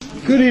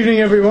Good evening,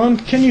 everyone.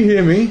 Can you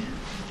hear me?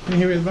 Can you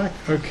hear me at the back?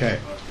 Okay.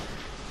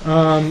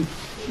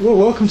 Well,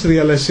 welcome to the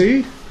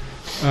LSE.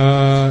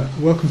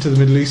 Welcome to the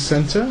Middle East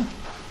Center.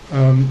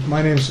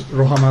 My name is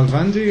Roham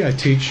Alvandi. I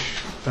teach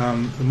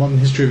the modern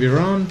history of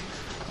Iran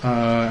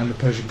and the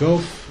Persian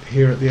Gulf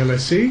here at the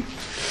LSE.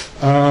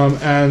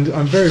 And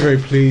I'm very, very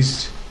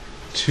pleased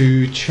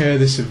to chair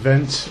this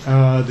event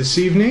this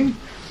evening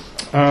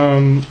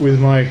with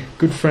my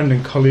good friend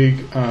and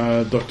colleague,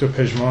 Dr.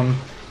 Pejman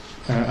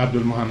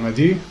Abdul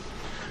Mohammadi,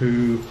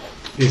 who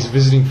is a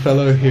visiting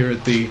fellow here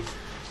at the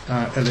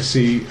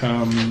LSE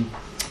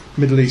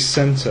Middle East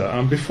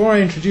Center. Before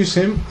I introduce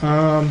him,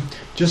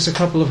 just a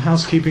couple of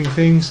housekeeping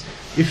things.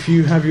 If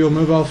you have your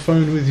mobile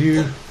phone with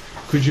you,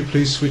 could you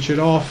please switch it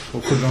off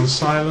or put it on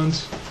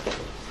silent?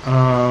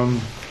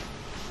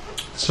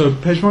 So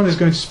Pejman is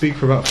going to speak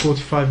for about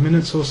 45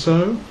 minutes or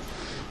so,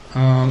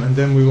 and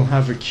then we will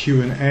have a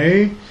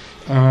Q&A,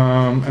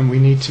 and we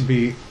need to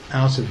be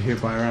out of here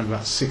by around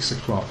about 6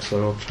 o'clock,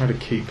 so I'll try to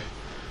keep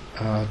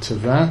to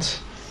that.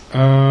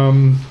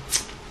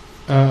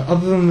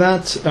 Other than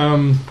that,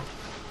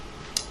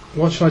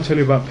 what shall I tell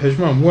you about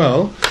Pejman?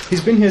 Well,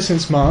 he's been here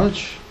since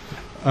March.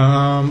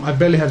 I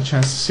barely had a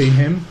chance to see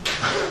him,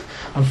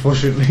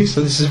 unfortunately,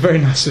 so this is a very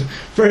nice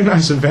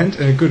event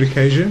and a good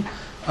occasion.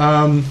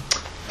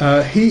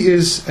 He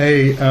is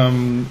a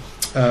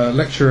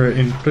lecturer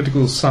in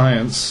political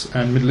science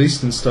and Middle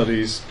Eastern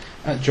studies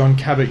at John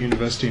Cabot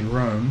University in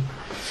Rome.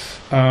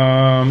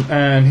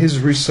 And his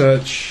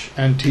research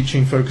and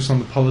teaching focus on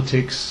the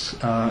politics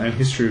and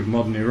history of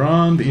modern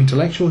Iran, the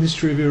intellectual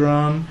history of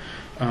Iran,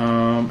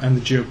 and the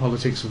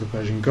geopolitics of the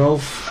Persian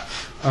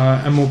Gulf,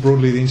 and more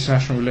broadly the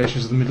international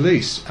relations of the Middle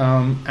East.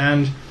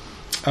 And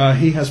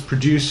he has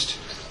produced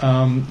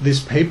this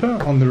paper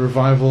on the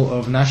revival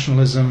of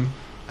nationalism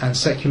and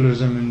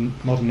secularism in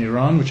modern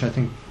Iran, which I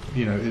think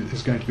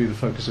is going to be the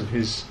focus of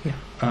his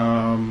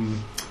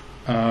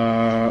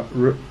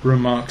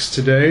remarks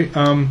today.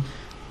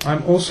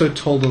 I'm also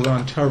told, although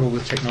I'm terrible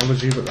with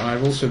technology, but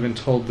I've also been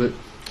told that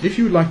if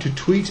you would like to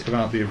tweet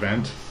about the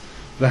event,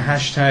 the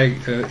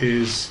hashtag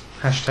is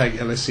hashtag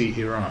LSE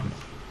Iran.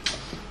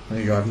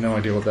 There you go. I have no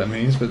idea what that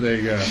means, but there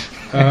you go.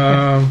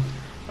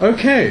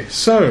 Okay,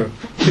 so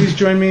please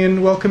join me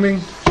in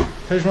welcoming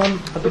Pejman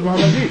Abdul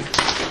Mohammadi.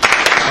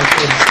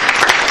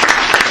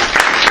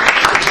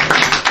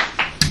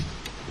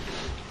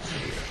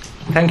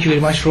 Thank you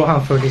very much,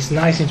 Rohan, for this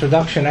nice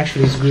introduction.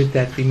 Actually, it's good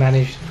that we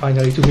managed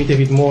finally to meet a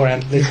bit more,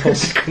 and let's hope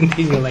to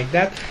continue like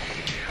that.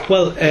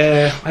 Well,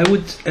 I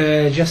would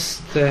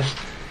just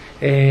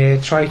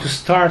try to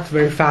start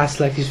very fast,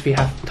 like this. We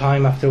have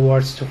time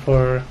afterwards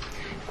for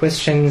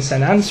questions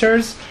and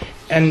answers.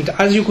 And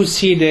as you could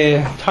see,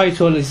 the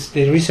title is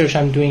the research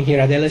I'm doing here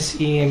at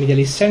LSE Middle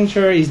East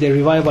Center is the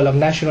revival of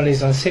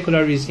nationalism and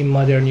secularism in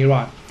modern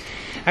Iran.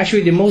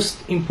 Actually, the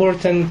most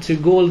important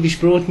goal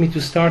which brought me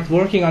to start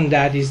working on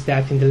that is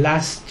that in the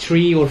last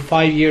 3 or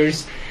 5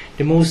 years,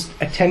 the most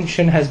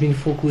attention has been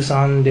focused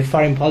on the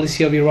foreign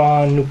policy of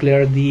Iran,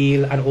 nuclear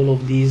deal, and all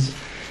of these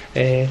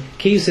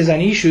cases and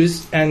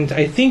issues. And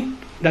I think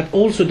that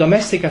also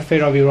domestic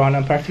affair of Iran,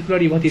 and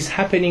particularly what is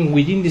happening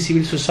within the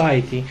civil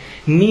society,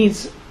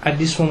 needs at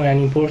this moment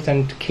an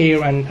important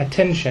care and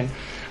attention.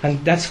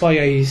 And that's why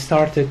I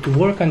started to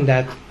work on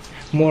that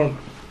more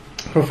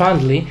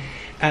profoundly.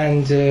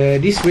 And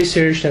this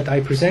research that I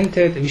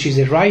presented, which is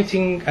a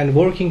writing and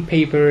working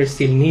paper,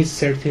 still needs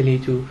certainly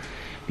to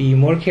be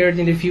more cared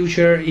in the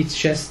future. It's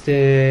just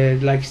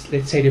like,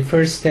 let's say, the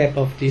first step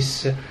of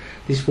this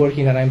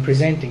working that I'm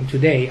presenting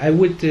today. I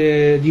would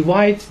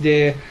divide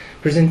the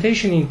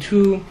presentation in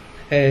two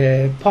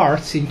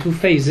parts, in two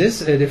phases.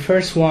 The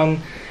first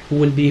one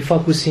will be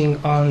focusing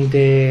on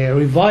the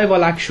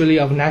revival, actually,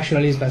 of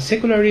nationalism and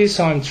secularism.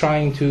 So I'm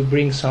trying to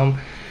bring some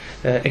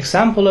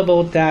example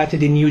about that,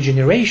 the new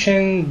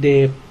generation,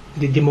 the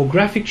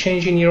demographic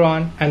change in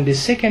Iran. And the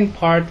second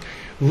part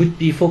would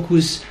be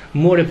focused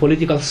more a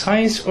political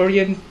science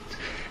oriented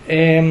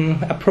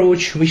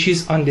approach, which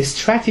is on the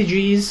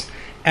strategies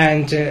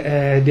and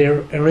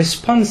the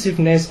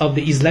responsiveness of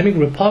the Islamic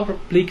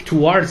Republic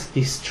towards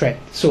this threat.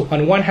 So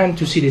on one hand,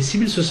 to see the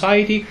civil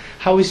society,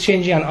 how it's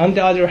changing, and on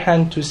the other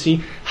hand, to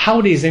see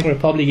how the Islamic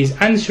Republic is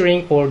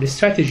answering, or the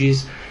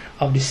strategies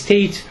of the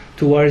state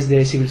towards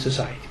the civil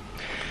society.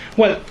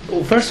 Well,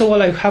 first of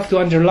all, I have to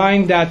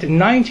underline that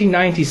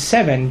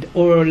 1997,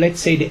 or let's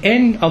say the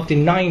end of the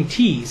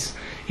 90s,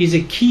 is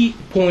a key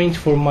point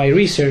for my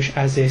research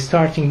as a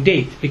starting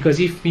date, because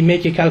if we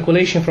make a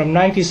calculation from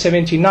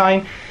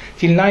 1979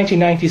 till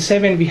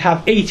 1997, we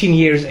have 18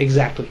 years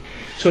exactly.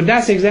 So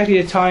that's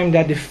exactly the time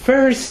that the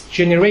first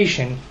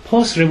generation,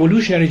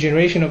 post-revolutionary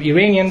generation of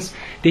Iranians,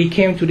 they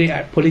came to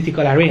the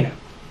political arena.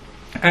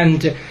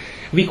 And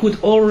we could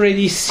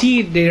already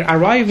see their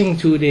arriving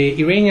to the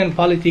Iranian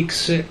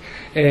politics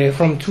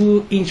from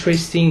two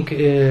interesting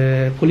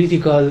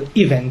political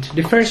events.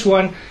 The first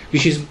one,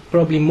 which is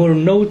probably more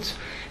notable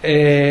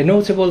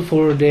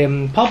for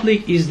the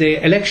public, is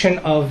the election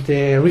of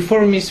the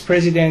reformist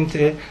president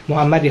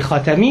Mohammad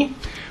Khatami,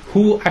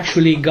 who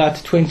actually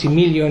got 20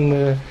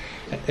 million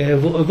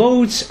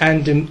votes,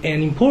 and an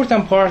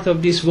important part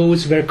of these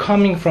votes were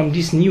coming from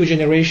this new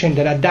generation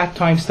that at that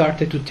time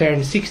started to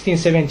turn 16,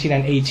 17,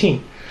 and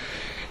 18.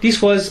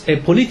 This was a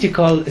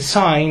political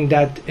sign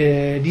that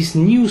this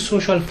new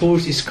social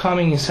force is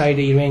coming inside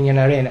the Iranian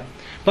arena.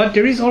 But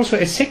there is also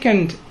a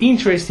second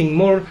interesting,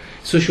 more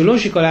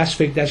sociological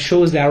aspect that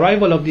shows the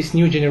arrival of this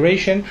new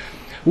generation,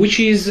 which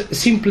is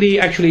simply,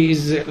 actually,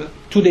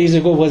 2 days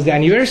ago was the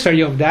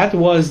anniversary of that,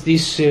 was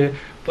this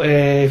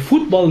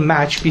football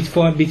match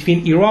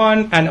between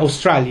Iran and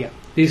Australia,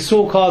 the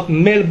so-called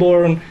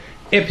Melbourne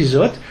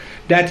episode,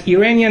 that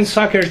Iranian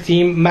soccer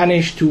team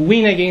managed to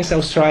win against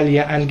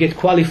Australia and get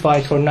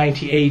qualified for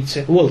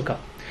 '98 World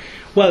Cup.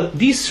 Well,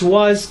 this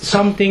was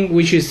something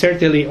which is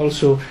certainly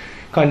also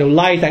kind of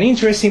light and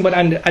interesting, but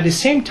at the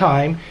same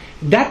time,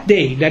 that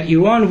day that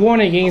Iran won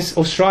against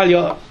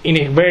Australia in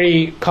a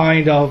very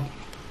kind of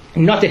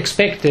not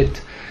expected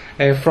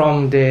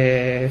from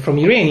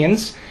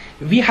Iranians,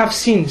 we have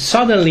seen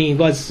suddenly, it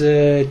was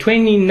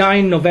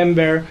 29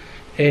 November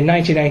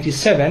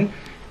 1997,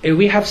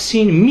 we have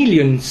seen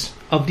millions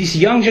of this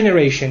young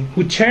generation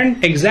who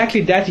turned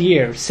exactly that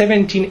year,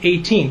 17,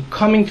 18,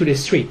 coming to the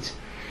street.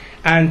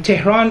 And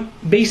Tehran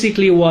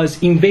basically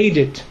was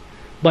invaded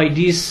by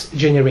this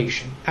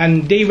generation.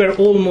 And they were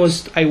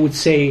almost, I would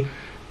say,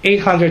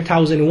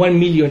 800,000, 1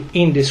 million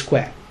in the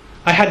square.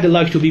 I had the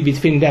luck to be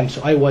between them,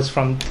 so I was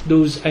from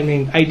those, I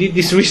did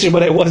this research,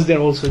 but I was there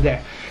also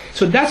there.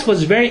 So that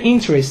was very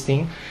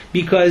interesting,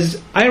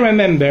 because I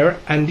remember,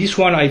 and this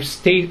one I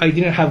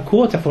didn't have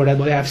quota for that,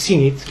 but I have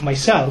seen it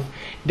myself,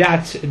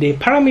 that the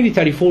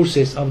paramilitary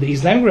forces of the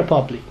Islamic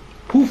Republic,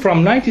 who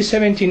from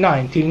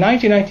 1979 till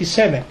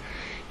 1997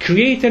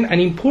 created an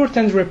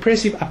important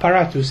repressive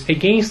apparatus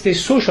against the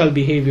social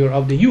behavior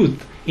of the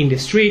youth in the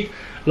street,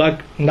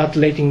 like not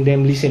letting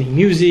them listen to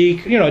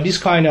music, this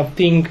kind of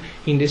thing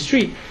in the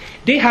street.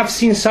 They have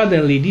seen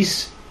suddenly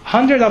these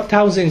hundreds of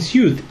thousands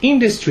youth in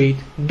the street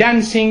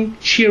dancing,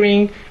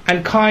 cheering,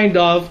 and kind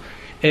of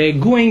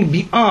going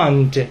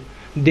beyond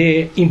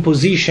the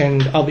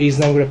imposition of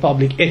Islamic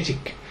Republic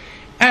ethic.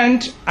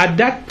 And at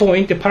that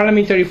point, the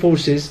paramilitary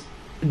forces,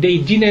 they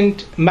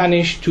didn't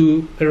manage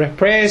to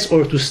repress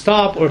or to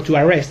stop or to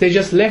arrest. They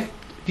just left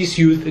these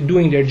youth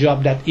doing their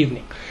job that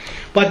evening.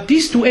 But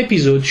these two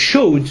episodes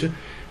showed,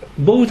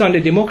 both on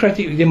the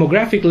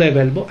demographic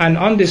level and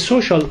on the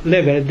social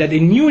level, that a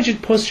new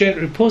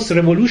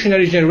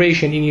post-revolutionary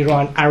generation in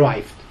Iran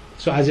arrived.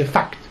 So as a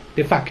fact,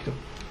 de facto.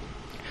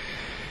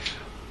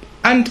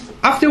 And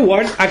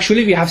afterwards,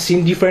 actually, we have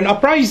seen different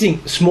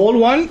uprisings. Small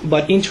one,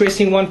 but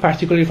interesting one,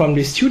 particularly from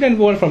the student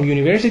world, from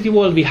university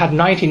world. We had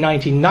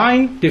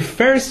 1999, the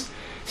first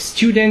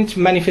student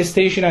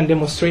manifestation and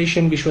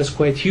demonstration, which was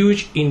quite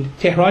huge in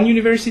Tehran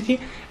University.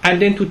 And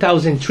then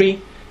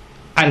 2003,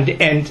 and the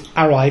end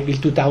arrived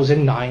in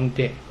 2009,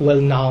 the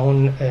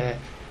well-known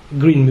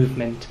Green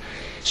Movement.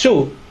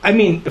 So,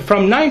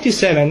 from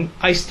 97,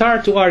 I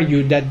start to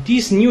argue that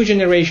this new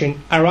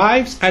generation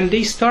arrives and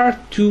they start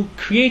to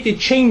create a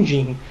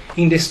changing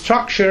in the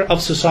structure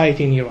of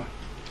society in Iran.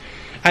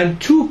 And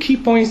two key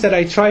points that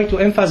I try to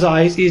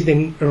emphasize is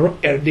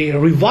the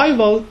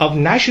revival of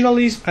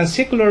nationalism and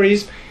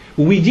secularism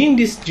within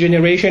this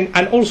generation,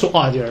 and also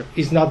other.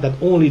 It's not that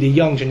only the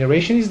young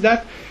generation is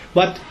that,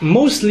 but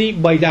mostly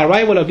by the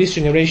arrival of this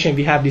generation,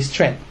 we have this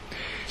trend.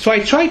 So I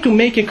try to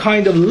make a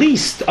kind of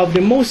list of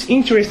the most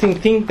interesting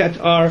things that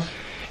are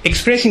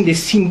expressing the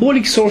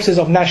symbolic sources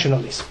of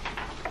nationalism.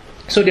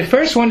 So the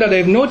first one that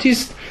I've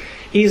noticed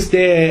is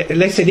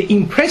the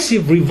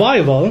impressive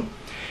revival,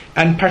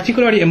 and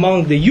particularly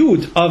among the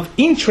youth, of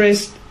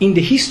interest in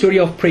the history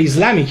of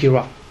pre-Islamic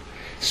Iran.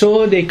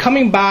 So the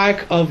coming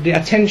back of the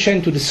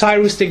attention to the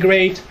Cyrus the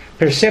Great,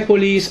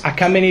 Persepolis,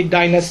 Achaemenid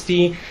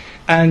dynasty,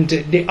 and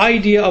the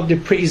idea of the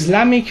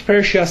pre-Islamic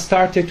Persia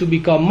started to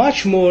become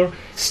much more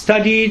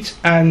studied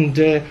and,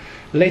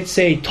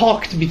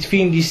 talked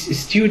between this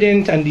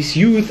student and this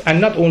youth,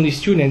 and not only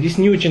student, this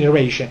new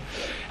generation.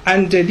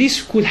 And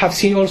this could have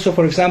seen also,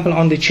 for example,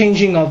 on the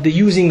changing of the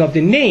using of the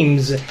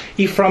names.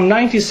 If from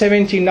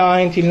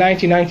 1979 till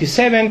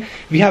 1997,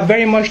 we have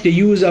very much the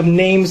use of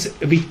names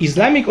with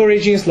Islamic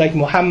origins like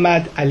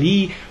Muhammad,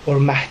 Ali, or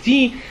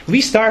Mahdi, we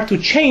start to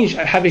change,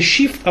 have a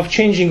shift of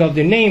changing of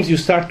the names. You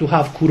start to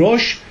have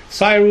Kurosh,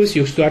 Cyrus,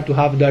 you start to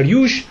have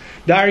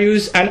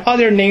Darius, and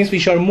other names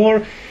which are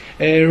more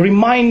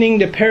reminding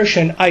the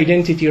Persian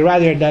identity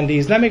rather than the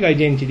Islamic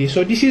identity.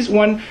 So this is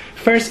one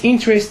first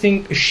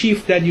interesting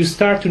shift that you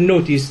start to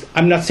notice.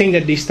 I'm not saying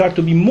that they start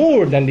to be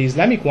more than the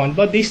Islamic one,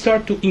 but they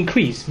start to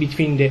increase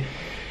within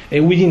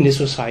the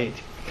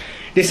society.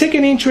 The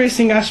second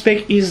interesting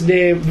aspect is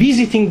the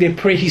visiting the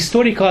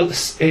prehistorical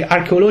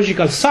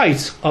archaeological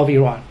sites of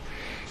Iran.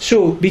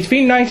 So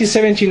between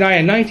 1979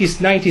 and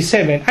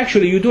 1997,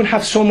 actually you don't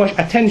have so much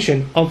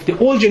attention of the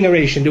old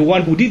generation, the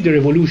one who did the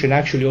revolution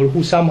actually, or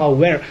who somehow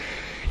were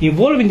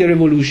involved in the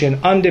revolution,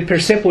 on the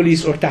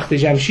Persepolis or Takht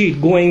Jamshid,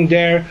 going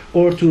there,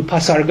 or to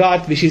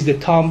Pasargad, which is the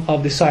tomb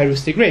of the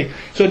Cyrus the Great.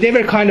 So they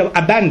were kind of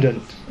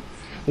abandoned.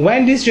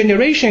 When this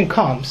generation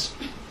comes,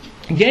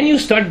 then you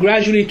start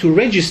gradually to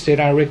register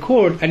and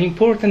record an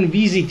important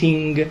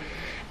visiting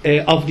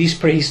of these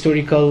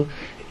prehistorical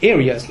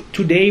areas.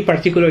 Today,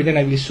 particularly, then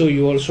I will show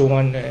you also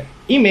one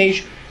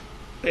image.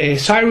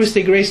 Cyrus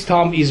the Great's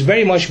tomb is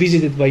very much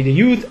visited by the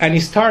youth and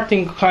is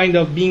starting kind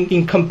of being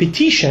in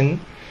competition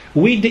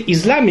with the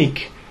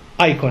Islamic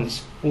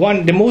icons.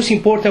 The most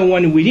important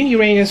one within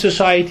Iranian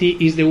society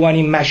is the one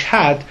in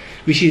Mashhad,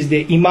 which is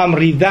the Imam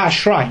Rida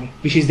shrine,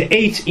 which is the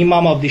 8th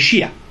Imam of the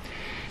Shia.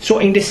 So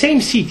in the same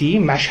city,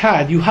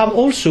 Mashhad, you have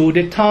also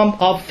the tomb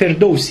of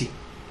Ferdowsi.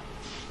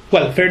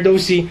 Well,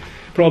 Ferdowsi,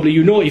 probably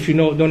you know. If you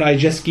don't know, I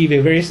just give a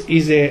verse.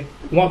 Is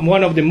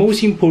one of the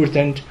most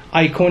important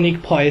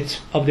iconic poets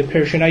of the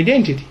Persian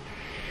identity.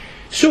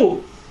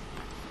 So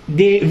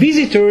the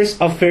visitors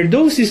of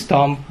Ferdowsi's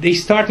tomb, they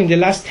start in the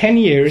last 10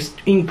 years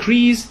to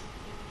increase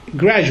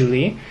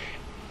gradually.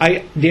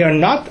 They are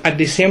not at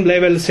the same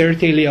level,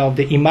 certainly, of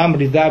the Imam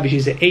Rida, which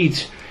is the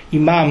 8th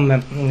Imam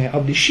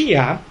of the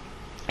Shia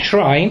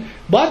shrine,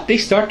 but they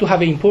start to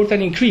have an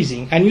important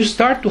increasing, and you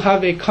start to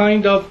have a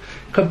kind of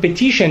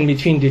competition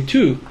between the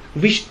two,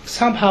 which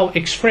somehow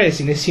express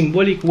in a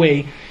symbolic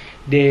way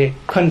the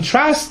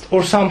contrast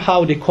or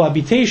somehow the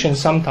cohabitation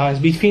sometimes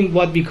between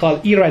what we call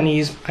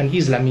Iranism and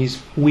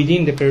Islamism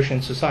within the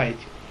Persian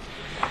society.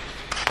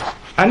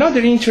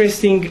 Another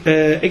interesting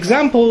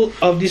example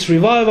of this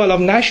revival of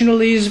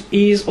nationalism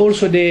is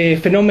also the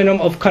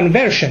phenomenon of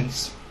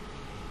conversions.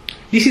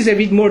 This is a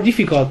bit more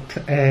difficult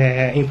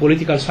in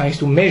political science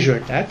to measure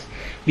that,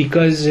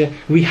 because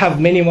we have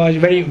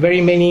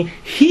very many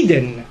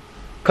hidden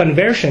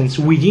conversions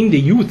within the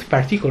youth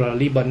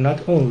particularly, but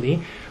not only,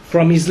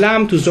 from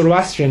Islam to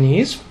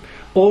Zoroastrianism,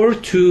 or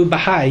to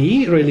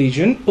Baha'i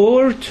religion,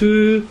 or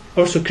to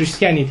also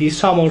Christianity,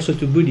 some also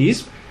to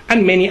Buddhism,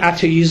 and many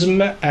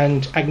atheism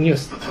and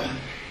agnostic.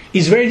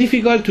 It's very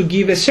difficult to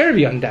give a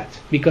survey on that,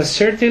 because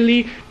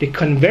certainly the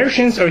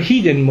conversions are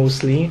hidden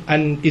mostly,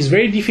 and it's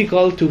very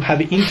difficult to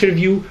have an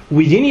interview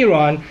within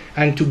Iran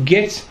and to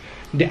get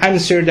the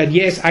answer that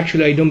yes,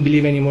 actually I don't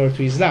believe anymore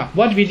to Islam.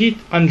 What we did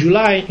on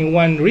July in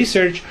one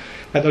research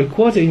that I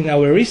quoted in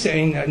our research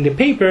in the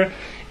paper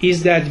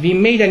is that we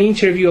made an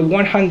interview of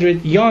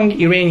 100 young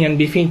Iranians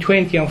between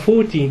 20 and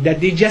 40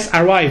 that they just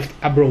arrived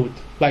abroad,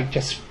 like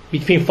just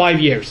between 5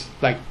 years,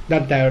 like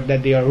that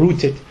they are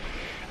rooted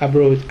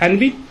abroad. And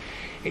we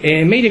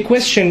made a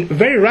question,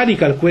 very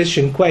radical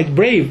question, quite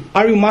brave: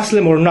 are you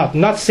Muslim or not?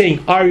 Not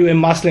saying are you a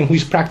Muslim who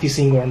is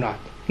practicing or not.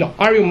 No,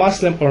 are you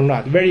Muslim or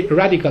not? Very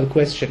radical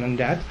question on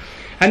that.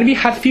 And we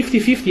had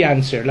 50-50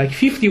 answer, like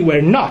 50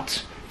 were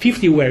not,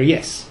 50 were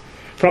yes.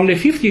 From the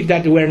 50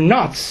 that were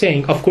not,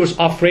 saying, of course,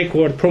 off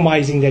record,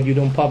 promising that you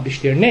don't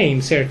publish their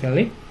name,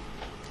 certainly.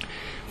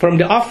 From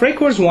the off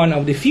records one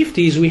of the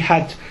 50s, we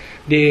had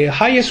the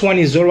highest one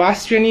is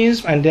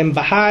Zoroastrianism, and then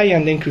Baha'i,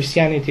 and then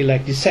Christianity,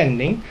 like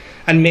descending,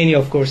 and many,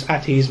 of course,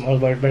 atheism all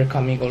were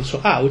coming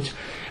also out.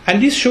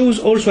 And this shows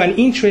also an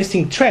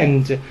interesting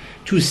trend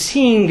to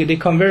seeing the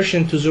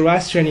conversion to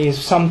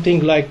Zoroastrianism,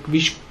 something like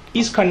which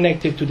is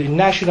connected to the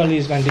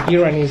nationalism and the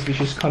Iranism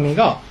which is coming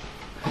up.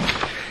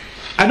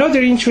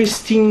 Another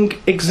interesting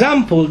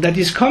example that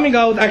is coming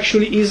out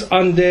actually is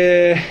on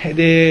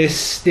the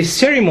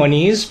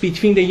ceremonies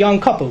between the young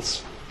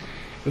couples.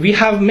 We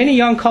have many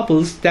young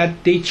couples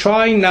that they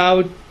try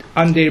now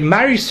on their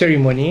marriage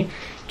ceremony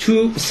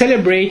to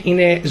celebrate in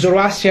a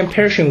Zoroastrian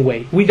Persian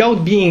way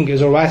without being a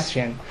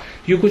Zoroastrian.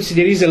 You could see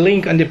there is a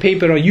link on the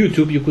paper on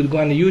YouTube. You could go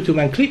on the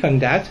YouTube and click on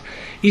that.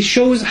 It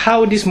shows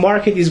how this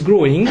market is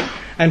growing,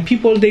 and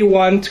people, they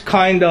want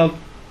kind of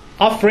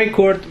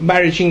off-record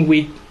marriaging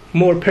with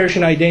more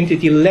Persian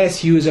identity,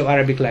 less use of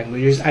Arabic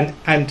languages,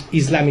 and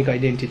Islamic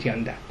identity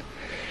on that.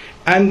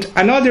 And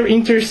another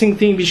interesting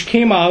thing which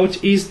came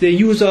out is the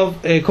use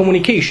of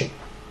communication,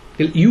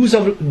 the use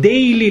of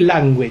daily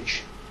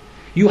language.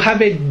 You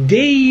have a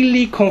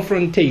daily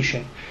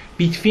confrontation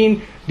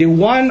between the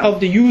one of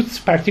the youths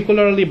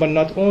particularly, but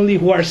not only,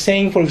 who are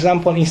saying, for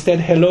example,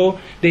 instead hello,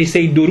 they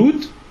say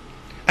durud,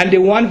 and the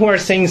one who are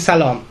saying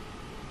salam.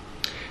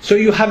 So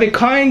you have a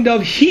kind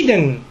of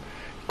hidden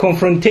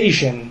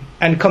confrontation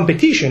and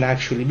competition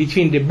actually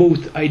between the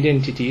both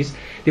identities.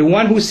 The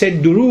one who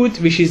said durud,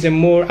 which is a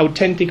more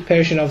authentic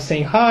Persian of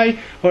saying hi,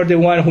 or the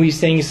one who is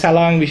saying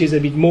salam, which is a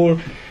bit more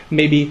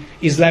maybe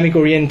Islamic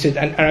oriented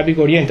and Arabic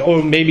oriented,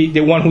 or maybe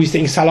the one who is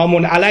saying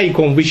salamun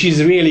alaikum, which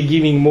is really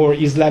giving more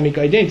Islamic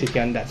identity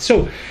on that.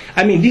 So,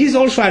 I mean, this is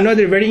also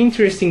another very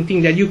interesting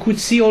thing that you could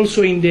see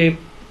also in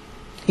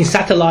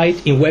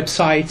satellite, in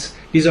websites.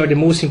 These are the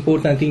most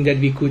important thing that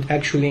we could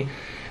actually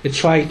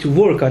try to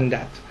work on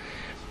that.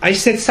 I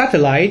said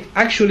satellite,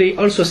 actually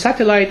also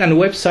satellite and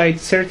website,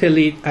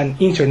 certainly, and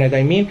internet,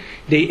 I mean,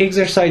 they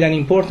exercise an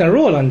important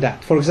role on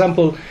that. For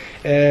example,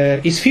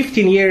 it's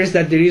 15 years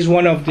that there is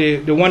one of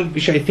the one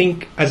which I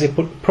think as a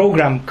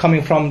program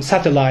coming from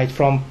satellite,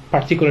 from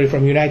particularly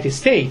from United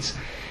States,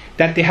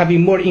 that they have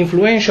been more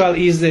influential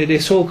is the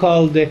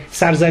so-called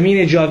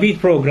Sarzamin Javid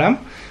program,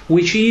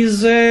 which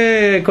is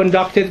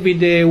conducted with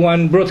the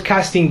one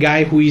broadcasting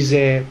guy who is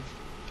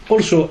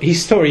also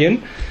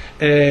historian,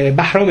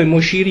 Bahram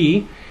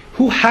Moshiri,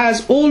 who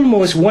has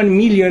almost 1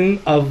 million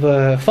of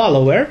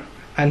followers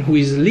and who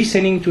is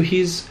listening to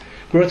his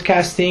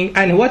broadcasting.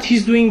 And what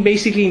he's doing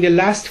basically in the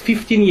last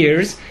 15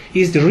 years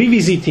is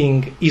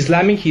revisiting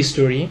Islamic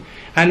history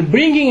and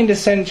bringing in the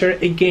center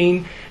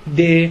again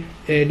the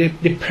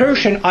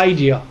Persian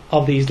idea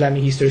of the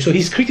Islamic history. So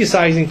he's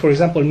criticizing, for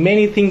example,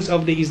 many things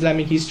of the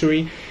Islamic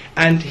history,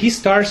 and he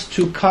starts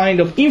to kind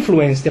of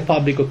influence the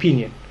public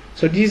opinion.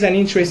 So this is an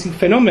interesting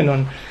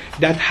phenomenon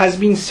that has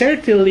been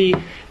certainly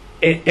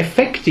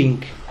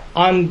affecting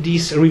on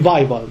this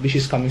revival which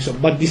is coming. So,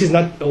 but this is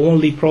not the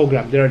only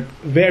program. There are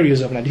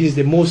various of them. This is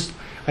the most,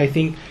 I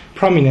think,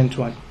 prominent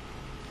one,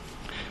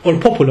 or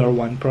popular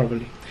one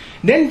probably.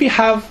 Then we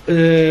have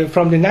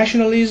from the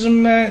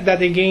nationalism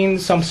that again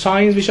some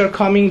signs which are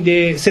coming,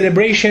 the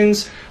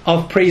celebrations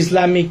of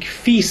pre-Islamic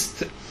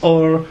feasts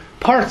or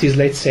parties,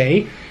 let's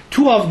say.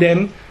 Two of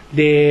them,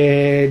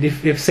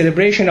 the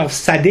celebration of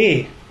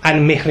Sadeh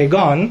and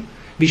Mehregan,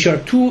 which are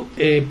two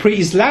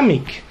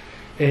pre-Islamic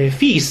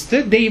feasts,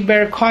 they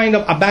were kind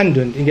of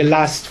abandoned in the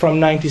last, from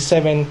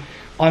 97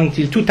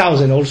 until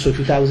 2000, also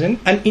 2000.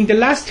 And in the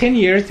last 10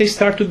 years, they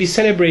start to be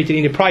celebrated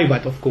in a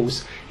private, of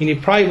course, in a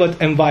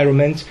private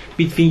environment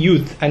between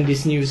youth and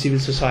this new civil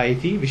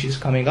society, which is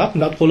coming up.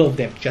 Not all of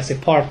them, just a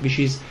part which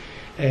is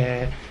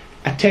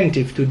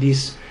attentive to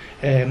these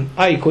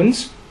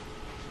icons.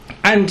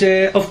 And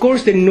of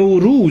course, the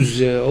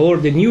Nowruz, or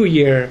the New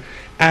Year,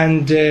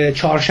 and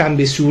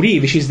Charshambe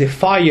Suri, which is the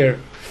fire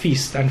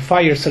feast and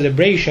fire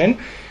celebration.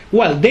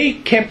 Well, they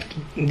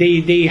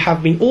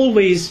have been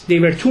always, they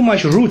were too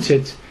much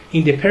rooted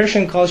in the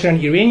Persian culture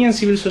and Iranian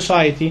civil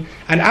society,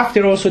 and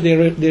after also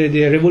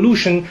the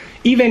revolution,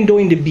 even though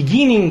in the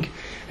beginning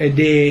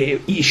the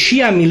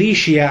Shia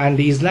militia and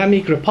the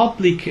Islamic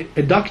Republic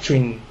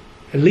doctrine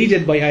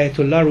led by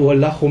Ayatollah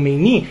Ruhollah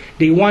Khomeini,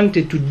 they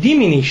wanted to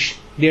diminish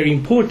their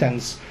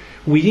importance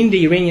within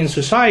the Iranian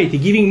society,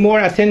 giving more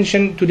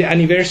attention to the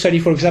anniversary,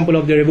 for example,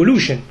 of the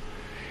revolution,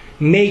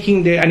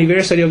 making the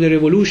anniversary of the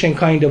revolution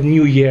kind of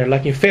New Year,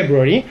 like in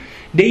February.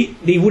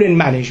 They wouldn't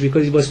manage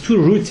because it was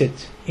too rooted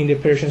in the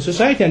Persian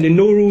society, and the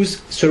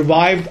Nowruz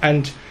survived,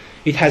 and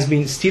it has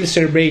been still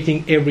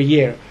celebrating every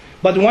year.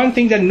 But one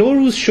thing that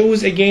Nowruz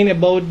shows again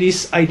about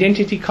this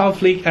identity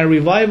conflict and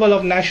revival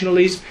of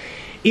nationalism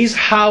is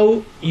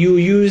how you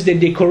use the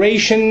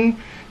decoration,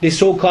 the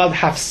so-called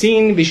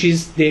hafsin, which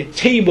is the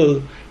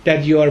table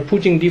that you are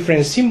putting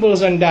different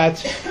symbols on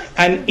that,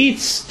 and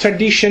it's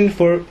tradition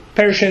for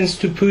Persians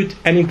to put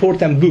an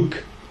important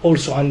book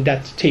also on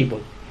that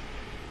table.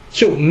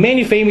 So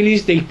many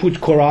families, they put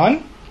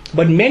Quran,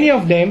 but many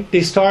of them,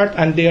 they start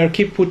and they are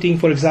keep putting,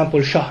 for example,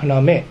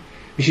 Shahnameh,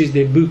 which is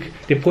the book,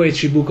 the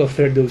poetry book of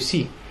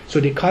Ferdowsi. So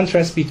the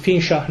contrast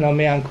between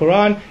Shahnameh and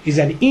Quran is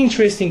an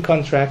interesting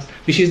contrast,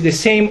 which is the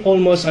same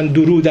almost on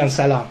Durud and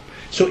Salam.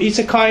 So it's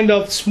a kind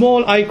of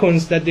small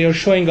icons that they are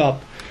showing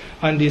up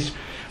on this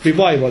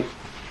revival.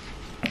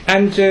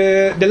 And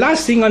the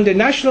last thing on the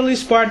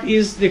nationalist part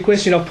is the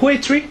question of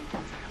poetry,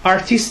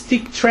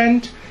 artistic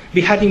trend.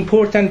 We had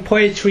important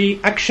poetry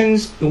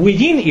actions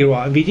within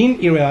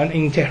Iran,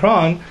 in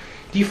Tehran,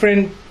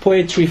 different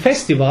poetry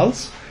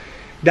festivals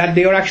that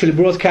they are actually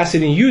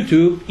broadcasted in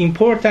YouTube.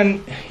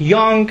 Important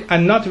young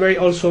and not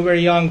very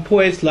young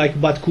poets like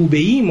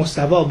Badkoubei,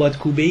 Mustafa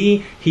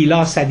Badkoubei,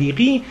 Hila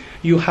Sadiqi.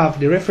 You have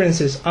the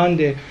references on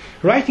the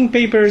writing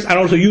papers, and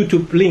also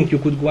YouTube link. You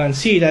could go and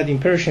see that in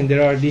Persian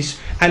there are these,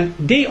 and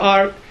they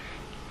are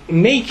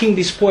making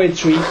this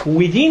poetry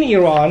within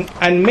Iran,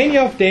 and many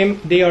of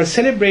them, they are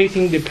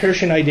celebrating the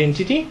Persian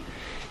identity,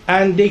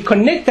 and they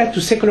connect that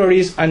to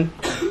secularism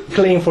and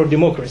claim for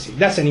democracy.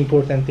 That's an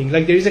important thing.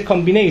 Like there is a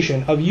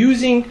combination of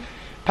using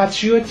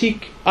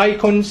patriotic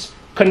icons,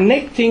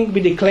 connecting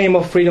with the claim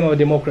of freedom of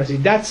democracy.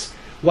 That's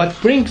what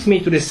brings me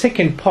to the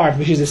second part,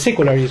 which is the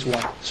secularist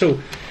one. So,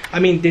 I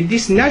mean,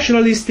 this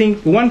nationalist thing,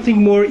 one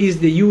thing more is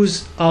the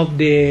use of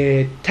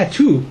the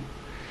tattoo.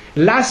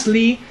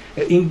 Lastly,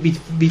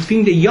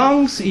 between the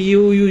youth,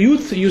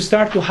 you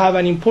start to have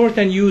an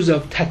important use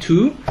of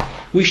tattoo,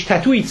 which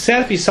tattoo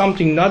itself is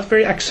something not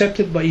very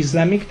accepted by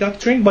Islamic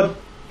doctrine, but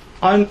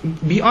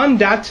beyond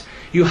that,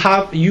 you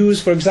have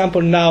use, for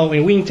example, now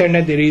in the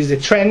internet there is a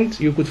trend,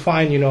 you could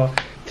find,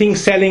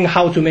 things selling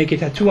how to make a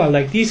tattoo and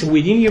like this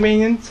within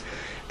Iranians,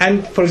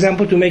 and for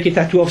example, to make a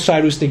tattoo of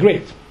Cyrus the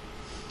Great.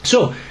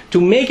 So,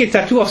 to make a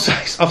tattoo of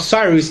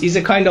Cyrus is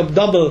a kind of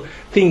double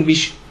thing,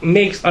 which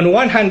makes, on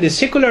one hand, the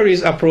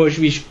secularist approach,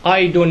 which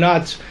I do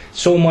not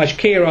so much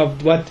care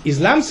of what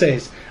Islam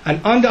says,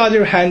 and on the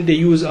other hand, the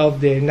use of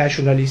the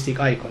nationalistic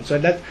icon. So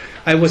that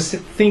I was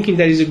thinking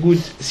that is a good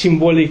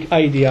symbolic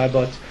idea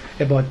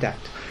about that.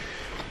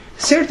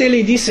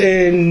 Certainly, this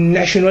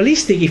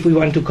nationalistic, if we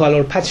want to call,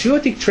 or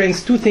patriotic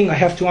trends, two things I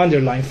have to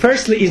underline.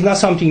 Firstly, is not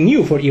something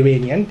new for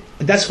Iranian.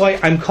 That's why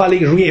I'm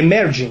calling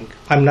re-emerging.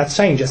 I'm not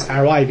saying just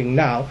arriving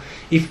now.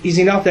 If it's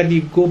enough that we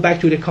go back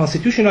to the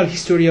constitutional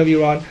history of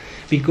Iran,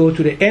 we go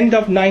to the end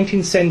of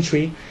 19th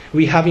century,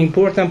 we have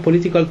important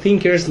political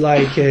thinkers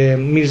like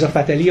Mirza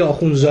Fatali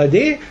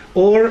Akhundzadeh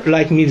or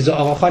like Mirza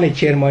Agha Khan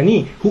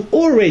Kermani, who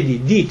already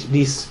did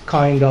this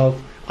kind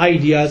of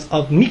ideas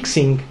of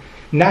mixing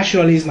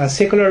nationalism and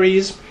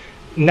secularism,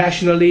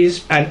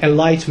 nationalism and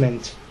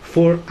enlightenment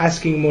for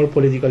asking more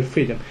political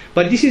freedom.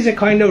 But this is a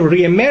kind of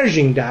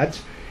re-emerging that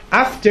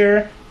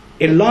after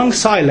a long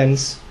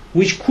silence,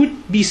 which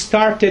could be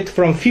started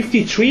from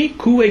 53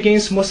 coup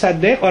against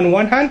Mossadegh on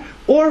one hand,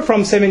 or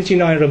from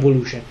 79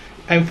 revolution.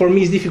 And for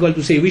me it's difficult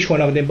to say which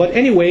one of them, but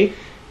anyway,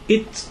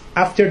 it,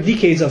 after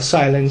decades of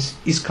silence,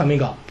 is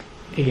coming up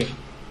again.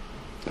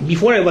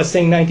 Before I was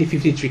saying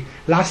 1953,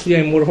 lastly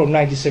I'm more from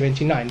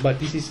 1979, but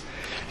this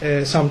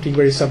is something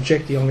very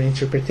subjective on the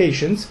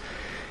interpretations.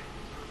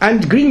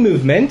 And Green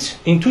Movement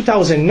in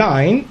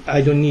 2009,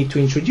 I don't need to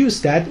introduce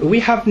that, we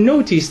have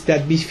noticed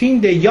that between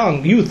the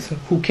young youth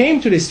who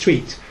came to the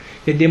street,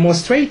 the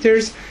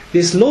demonstrators,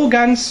 the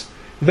slogans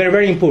were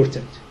very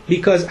important,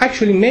 because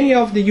actually many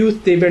of the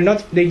youth, they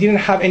didn't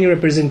have any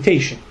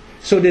representation.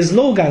 So the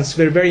slogans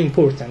were very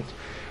important.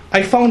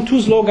 I found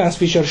two slogans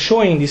which are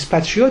showing this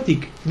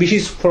patriotic, which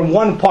is for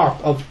one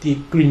part of the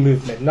Green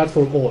Movement, not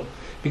for all.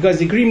 Because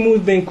the Green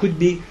Movement could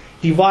be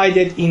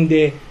divided in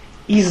the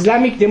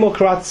Islamic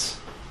Democrats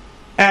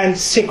and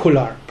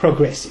secular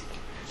progressive.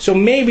 So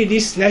maybe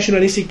this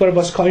nationalistic part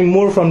was coming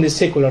more from the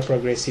secular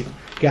progressive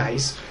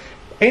guys.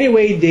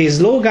 Anyway, the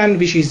slogan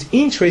which is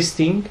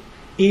interesting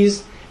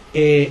is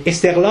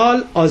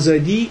Istiqlal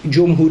Azadi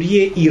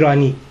Jumhuriye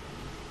Irani,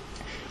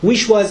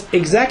 which was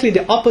exactly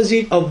the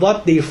opposite of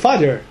what their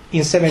father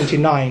in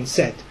 79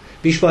 said,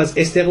 which was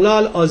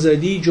Istiqlal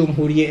Azadi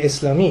Jumhuriye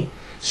Islami.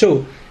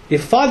 So the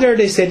father,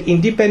 they said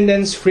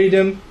independence,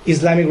 freedom,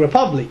 Islamic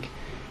Republic.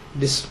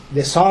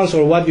 The sons,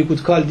 or what we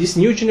could call this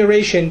new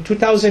generation,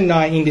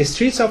 2009, in the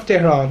streets of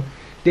Tehran,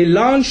 they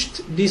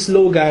launched this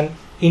slogan,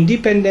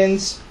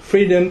 independence,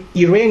 freedom,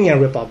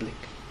 Iranian Republic.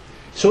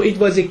 So it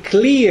was a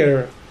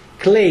clear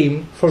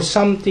claim for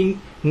something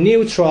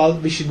neutral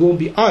which should go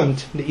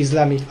beyond the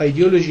Islamic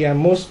ideology and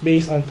most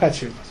based on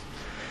patriotism.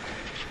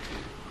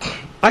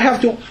 I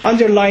have to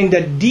underline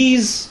that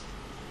these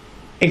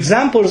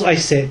examples I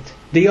said,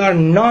 they are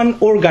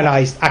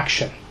non-organized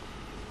action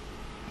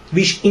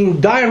which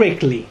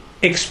indirectly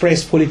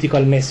express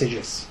political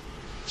messages.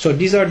 So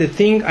these are the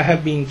things I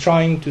have been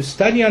trying to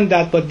study on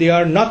that, but they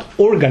are not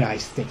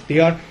organized things. They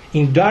are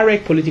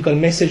indirect political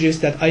messages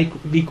that I,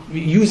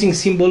 using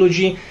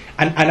symbology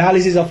and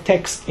analysis of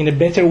text in a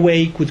better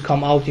way, could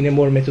come out in a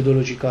more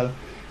methodological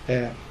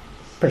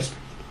perspective.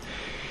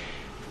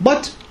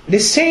 But the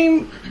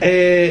same,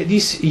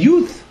 this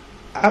youth,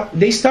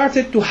 they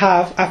started to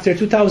have, after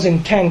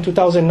 2010,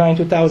 2009,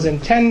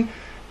 2010,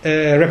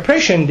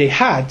 repression they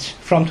had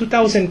from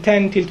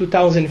 2010 till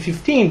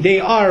 2015, they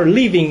are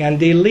living and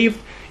they lived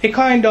a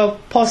kind of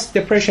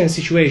post-depression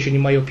situation,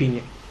 in my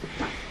opinion.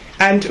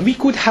 And we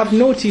could have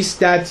noticed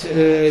that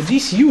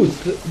these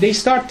youth, they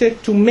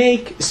started to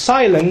make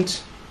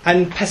silent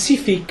and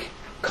pacific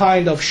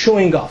kind of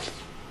showing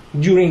off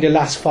during the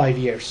last 5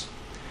 years.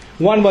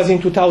 One was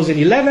in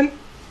 2011,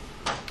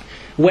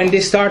 when they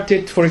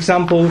started, for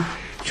example,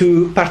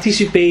 to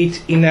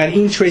participate in an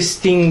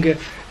interesting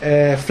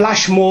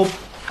flash mob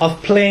of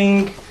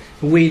playing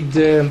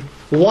with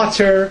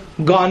water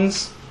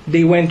guns.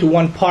 They went to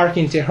one park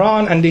in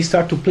Tehran and they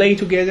started to play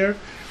together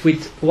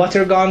with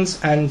water guns,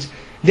 and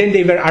then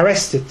they were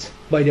arrested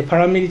by the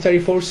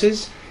paramilitary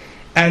forces,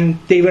 and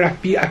they were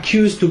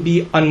accused to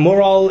be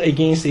unmoral,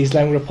 against the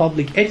Islamic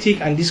Republic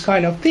ethic and these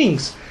kind of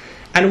things.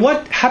 And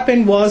what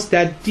happened was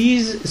that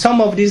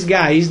some of these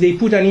guys, they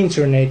put on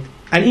internet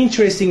an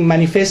interesting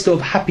manifesto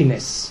of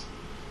happiness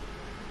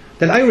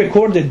that I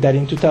recorded that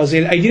in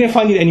 2000. I didn't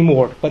find it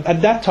anymore, but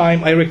at that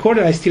time I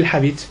recorded, I still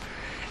have it,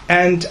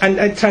 and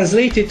I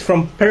translated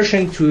from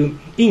Persian to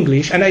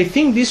English. And I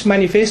think this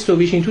manifesto,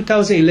 which in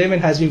 2011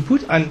 has been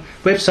put on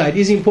website,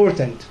 is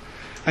important.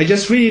 I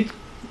just read it.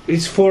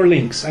 It's 4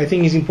 links. I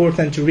think it's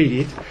important to read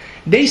it.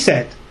 They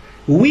said,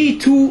 "We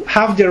too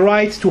have the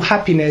right to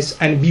happiness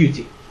and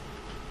beauty.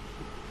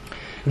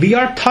 We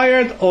are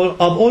tired of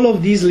all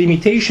of these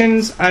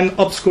limitations and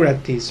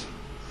obscurities.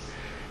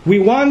 We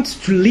want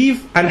to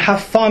live and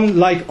have fun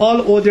like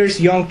all others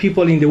young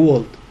people in the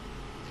world.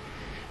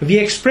 We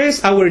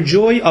express our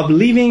joy of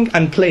living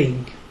and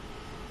playing.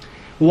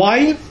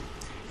 While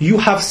you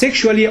have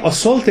sexually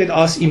assaulted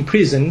us in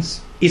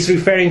prisons," is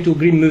referring to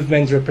Green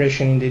Movement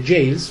repression in the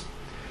jails,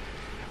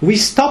 we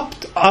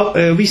stopped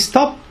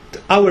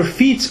our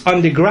feet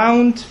on the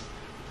ground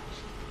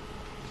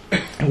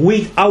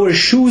with our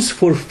shoes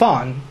for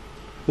fun,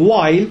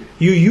 while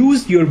you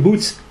used your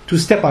boots to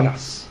step on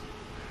us.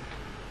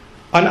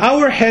 On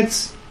our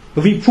heads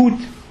we put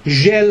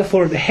gel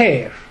for the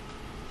hair,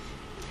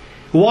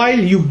 while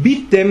you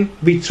beat them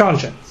with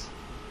truncheons.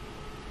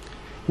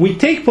 We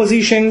take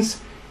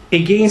positions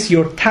against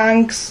your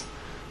tanks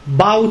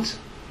bought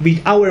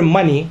with our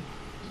money,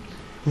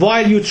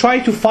 while you try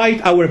to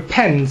fight our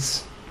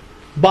pens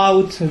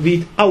bought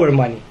with our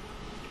money.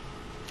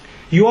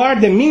 You are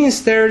the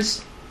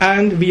ministers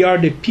and we are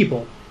the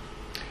people.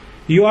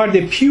 You are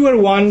the pure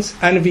ones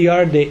and we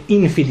are the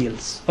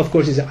infidels. Of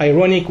course, it's an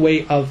ironic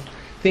way of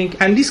thinking.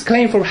 And this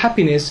claim for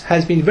happiness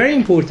has been very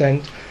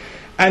important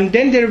And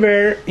then there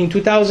were, in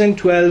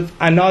 2012,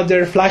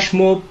 another flash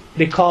mob,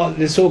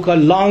 the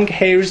so-called long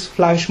hairs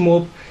flash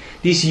mob.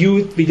 These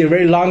youth with the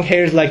very long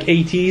hairs, like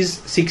 80s,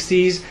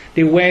 60s,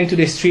 they went to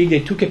the street, they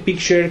took a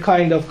picture,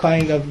 kind of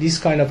this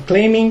kind of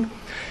claiming.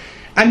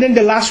 And then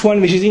the last one,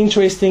 which is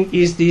interesting,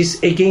 is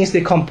this against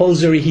the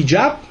compulsory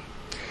hijab.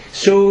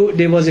 So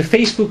there was a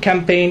Facebook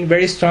campaign,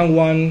 very strong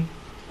one,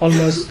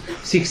 almost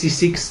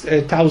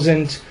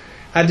 66,000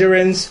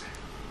 adherents,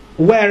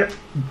 where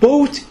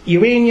both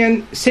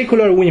Iranian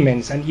secular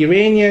women and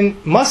Iranian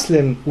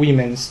Muslim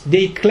women,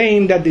 they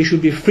claim that there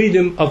should be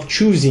freedom of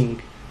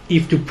choosing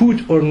if to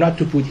put or not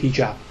to put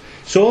hijab.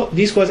 So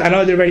this was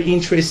another very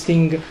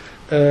interesting,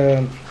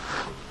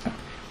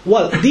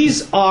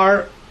 these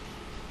are,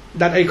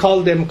 that I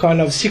call them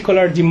kind of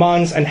secular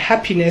demands and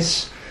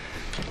happiness.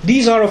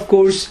 These are, of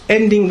course,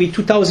 ending with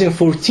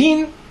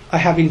 2014. I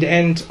have in the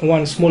end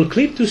one small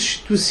clip to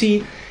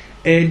see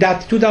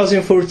that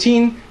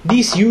 2014,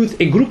 these youth,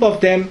 a group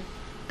of them,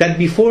 that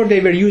before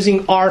they were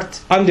using art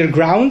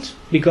underground,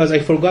 because I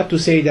forgot to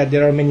say that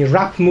there are many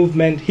rap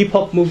movement,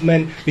 hip-hop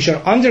movement, which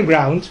are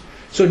underground.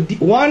 So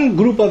one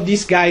group of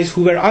these guys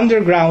who were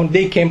underground,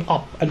 they came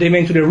up and they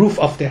went to the roof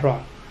of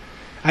Tehran.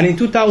 And in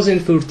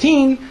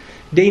 2014,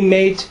 they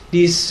made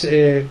this,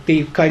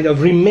 they kind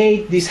of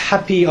remade this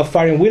Happy of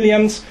Pharrell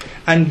Williams,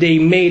 and they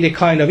made a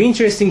kind of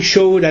interesting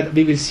show that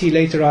we will see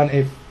later on,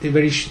 a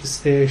very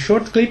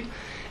short clip.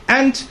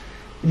 And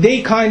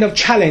they kind of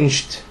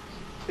challenged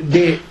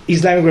the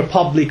Islamic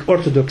Republic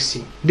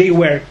orthodoxy. They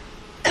were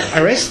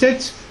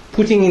arrested,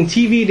 putting in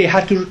TV, they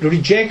had to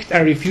reject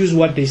and refuse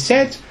what they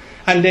said,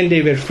 and then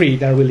they were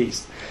freed and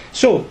released.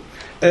 So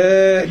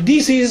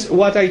this is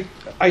what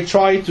I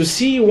try to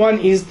see. One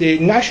is the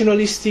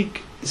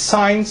nationalistic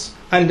signs,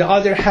 and the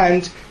other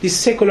hand, the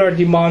secular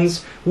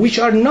demands, which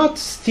are not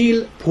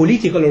still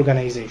political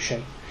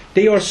organization.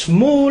 They are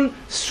small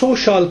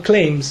social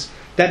claims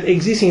that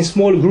exist in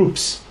small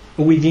groups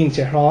within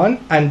Tehran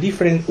and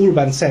different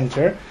urban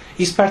center.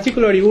 Is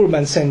particularly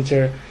urban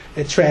center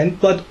trend,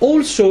 but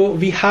also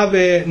we have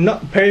a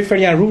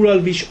periphery and rural,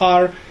 which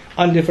are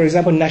on the, for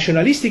example,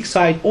 nationalistic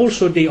side.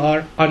 Also, they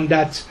are on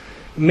that.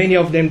 Many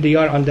of them, they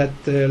are on that,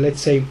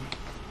 let's say,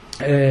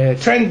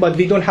 trend, but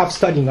we don't have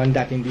studying on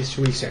that in this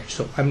research,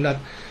 so I'm not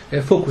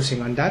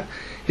focusing on that.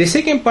 The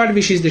second part,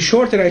 which is the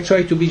shorter, I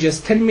try to be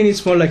just 10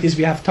 minutes more, like this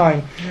we have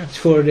time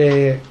for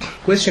the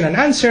question and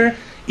answer,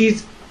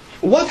 is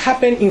what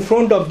happened in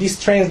front of these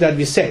trends that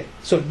we said.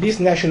 So this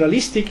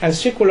nationalistic and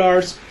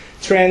secular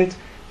trend,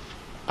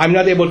 I'm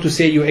not able to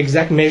say you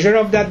exact measure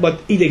of that, but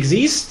it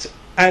exists.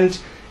 And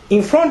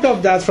in front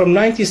of that, from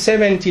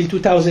 1997 till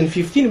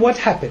 2015, what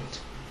happened?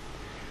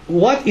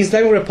 What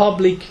Islamic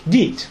Republic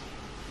did?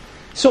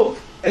 So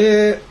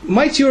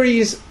my theory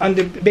is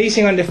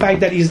basing on the fact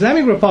that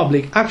Islamic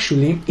Republic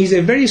actually is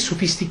a very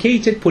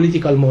sophisticated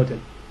political model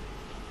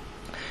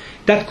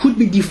that could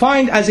be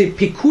defined as a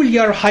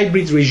peculiar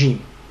hybrid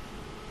regime.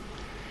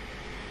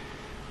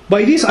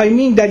 By this I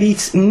mean that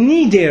it's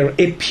neither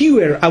a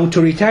pure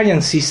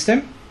authoritarian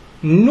system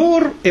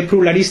nor a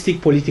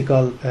pluralistic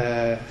political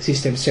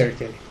system,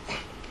 certainly.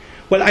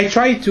 Well, I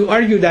try to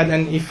argue that,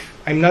 and if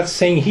I'm not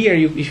saying here,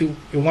 if you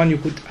want, you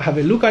could have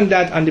a look on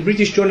that. On the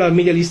British Journal of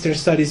Middle Eastern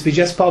Studies, we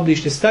just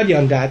published a study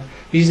on that,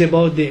 which is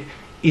about the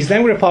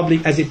Islamic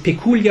Republic as a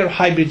peculiar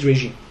hybrid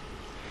regime.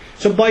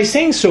 So by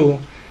saying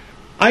so,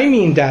 I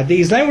mean that the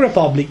Islamic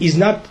Republic is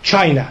not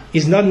China,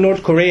 is not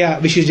North Korea,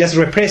 which is just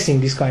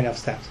repressing this kind of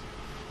stuff.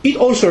 It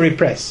also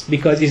represses,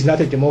 because it's not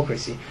a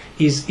democracy.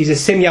 It's a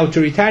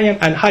semi-authoritarian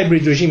and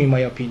hybrid regime, in my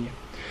opinion.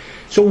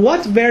 So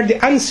what were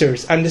the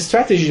answers and the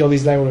strategies of the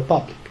Islamic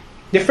Republic?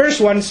 The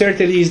first one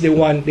certainly is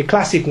the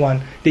classic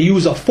one, the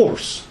use of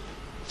force.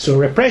 So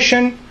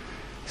repression,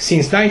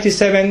 since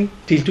 1997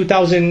 till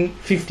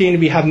 2015,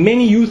 we have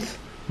many youth,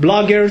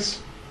 bloggers,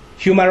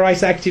 human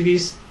rights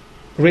activists,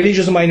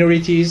 religious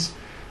minorities,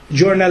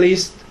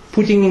 journalists,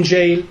 putting in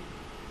jail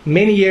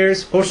many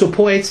years. Also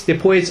poets, the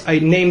poets I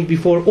named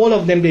before, all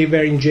of them, they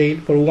were in jail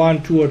for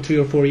 1, 2, or 3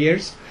 or 4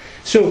 years.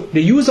 So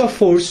the use of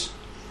force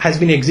has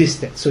been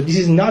existed. So this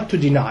is not to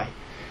deny.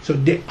 So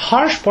the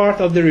harsh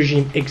part of the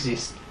regime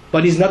exists.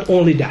 But it's not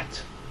only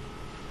that.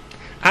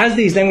 As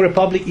the Islamic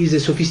Republic is a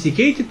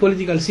sophisticated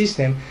political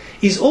system,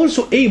 is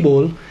also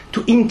able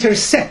to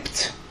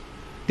intercept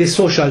the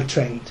social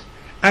trend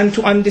and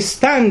to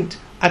understand,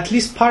 at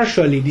least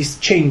partially, this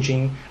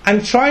changing,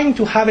 and trying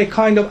to have a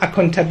kind of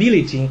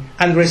accountability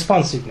and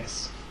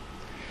responsiveness.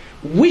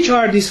 Which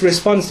are this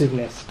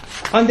responsiveness?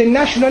 On the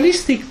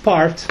nationalistic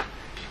part,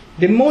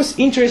 the most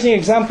interesting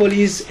example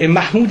is a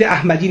Mahmoud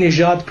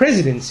Ahmadinejad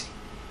presidency.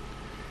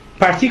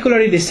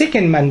 Particularly the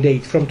second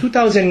mandate from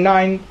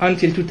 2009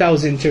 until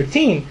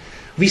 2013,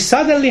 we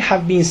suddenly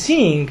have been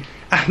seeing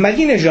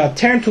Ahmadinejad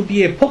turn to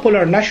be a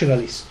popular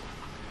nationalist.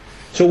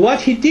 So what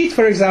he did,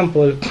 for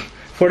example,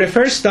 for the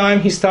first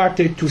time he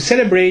started to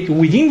celebrate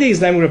within the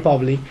Islamic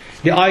Republic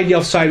the idea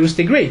of Cyrus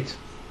the Great,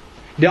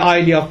 the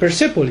idea of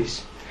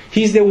Persepolis.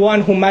 He's the one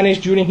who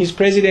managed during his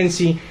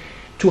presidency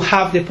to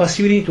have the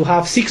possibility to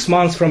have 6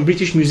 months from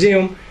British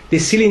Museum the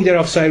cylinder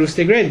of Cyrus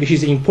the Great, which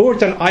is an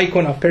important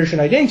icon of Persian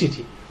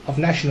identity, of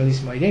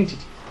nationalism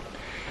identity.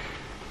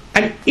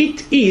 And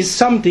it is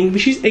something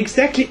which is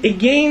exactly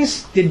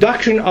against the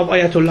doctrine of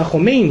Ayatollah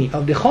Khomeini,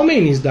 of the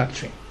Khomeini's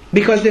doctrine.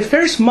 Because the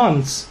first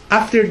months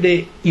after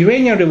the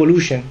Iranian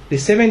Revolution, the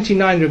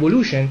 79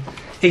 revolution,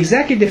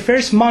 exactly the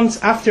first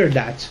months after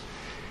that,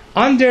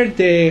 under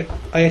the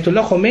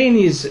Ayatollah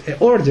Khomeini's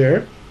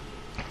order,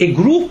 a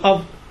group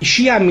of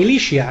Shia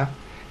militia,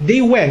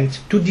 they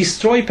went to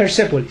destroy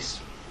Persepolis,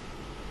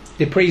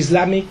 the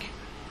pre-Islamic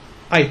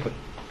icon.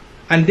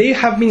 And they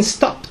have been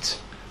stopped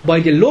by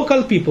the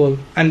local people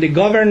and the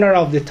governor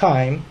of the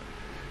time,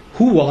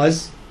 who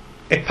was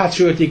a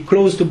patriotic,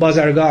 close to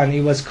Bazargan.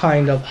 He was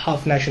kind of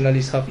half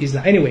nationalist, half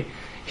Islam. Anyway,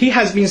 he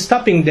has been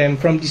stopping them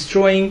from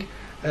destroying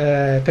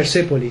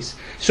Persepolis.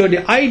 So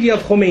the idea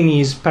of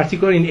Khomeini's,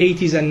 particularly in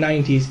 80s and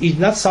 90s, is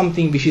not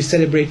something which is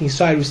celebrating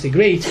Cyrus the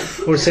Great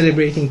or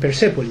celebrating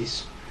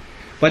Persepolis.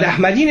 But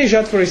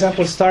Ahmadinejad, for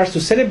example, starts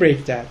to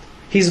celebrate that.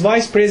 His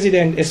vice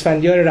president,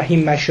 Esfandiar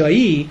Rahim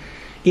Mashai,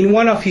 in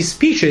one of his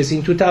speeches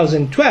in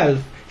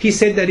 2012, he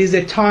said that it's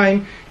a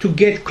time to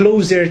get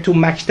closer to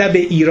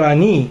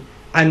Maktab-e-Irani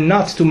and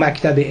not to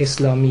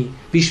Maktab-e-Islami,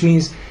 which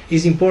means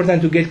it's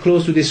important to get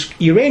close to the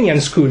Iranian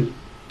school,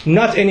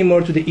 not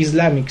anymore to the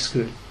Islamic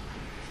school.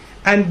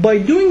 And by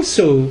doing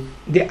so,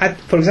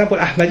 for example,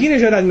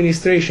 Ahmadinejad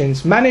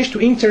administrations managed to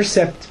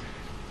intercept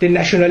the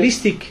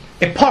nationalistic,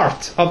 a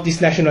part of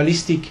this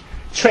nationalistic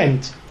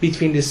trend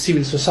between the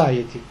civil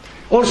society.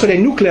 Also the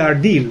nuclear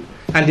deal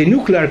and the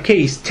nuclear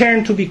case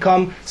turned to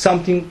become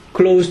something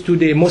close to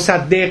the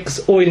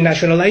Mossadeq's oil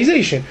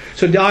nationalization.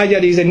 So the idea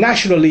is a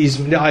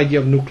nationalism, the idea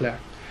of nuclear.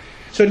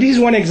 So this is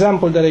one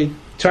example that I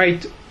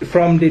tried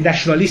from the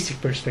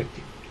nationalistic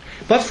perspective.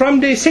 But from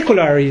the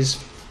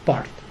secularism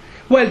part,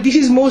 well, this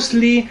is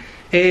mostly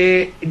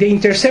the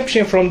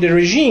interception from the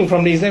regime,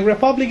 from the Islamic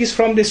Republic, is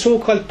from the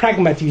so-called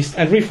pragmatist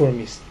and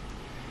reformist.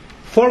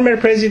 Former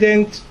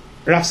President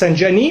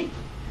Rafsanjani,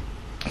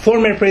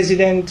 former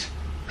President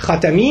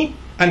Khatami,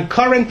 and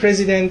current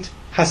President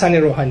Hassan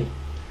Rouhani.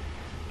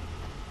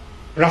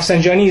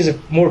 Rafsanjani is a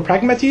more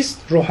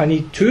pragmatist,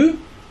 Rouhani too,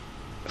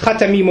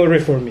 Khatami more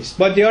reformist.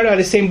 But they are at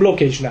the same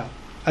blockage now,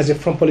 as a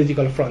from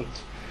political front.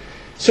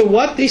 So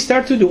what they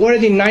start to do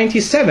already in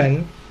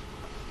 97,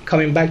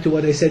 coming back to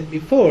what I said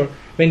before,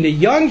 when the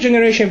young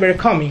generation were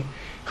coming,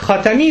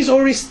 Khatami is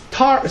already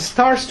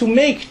starts to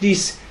make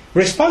this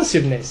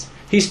responsiveness.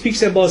 He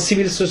speaks about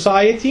civil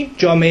society,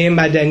 Jamee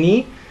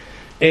Madani.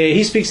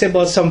 He speaks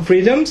about some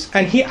freedoms,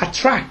 and he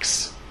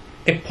attracts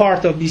a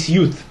part of this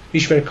youth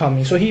which were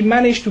coming. So he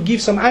managed to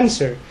give some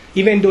answer,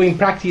 even though in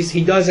practice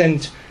he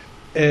doesn't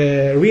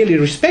really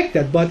respect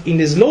that, but in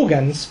the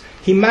slogans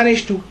he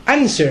managed to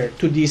answer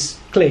to these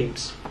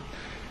claims.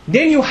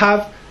 Then you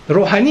have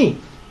Rouhani,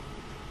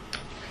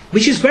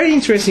 which is very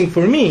interesting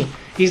for me,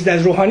 is that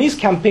Rouhani's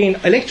campaign,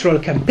 electoral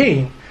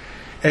campaign,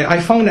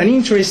 I found an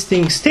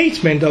interesting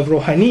statement of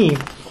Rouhani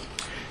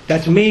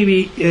that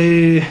maybe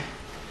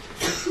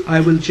I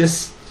will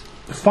just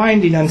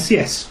find it and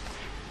yes.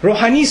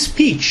 Rouhani's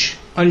speech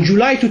on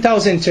July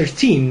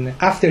 2013,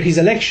 after his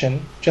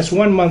election, just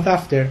 1 month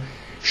after,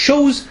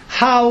 shows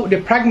how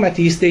the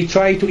pragmatists, they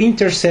try to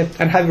intercept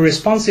and have a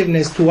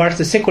responsiveness towards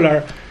the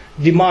secular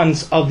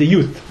demands of the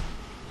youth.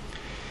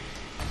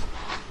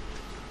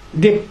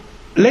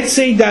 Let's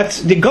say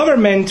that the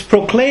government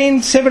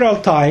proclaimed several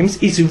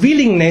times its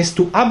willingness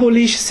to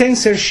abolish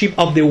censorship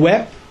of the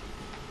web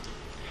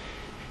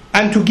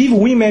and to give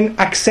women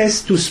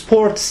access to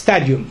sports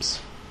stadiums.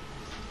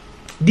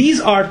 These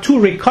are two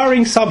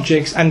recurring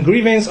subjects and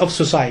grievances of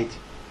society.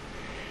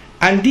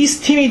 And these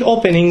timid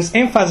openings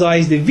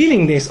emphasize the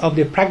willingness of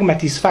the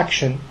pragmatist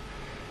faction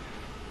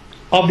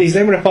of the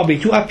Islamic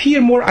Republic to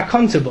appear more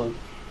accountable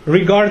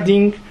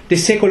regarding the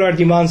secular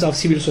demands of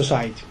civil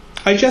society.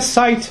 I just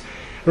cite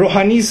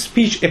Rouhani's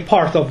speech, a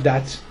part of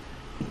that,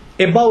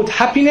 about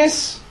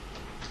happiness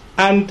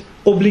and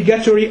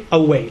obligatory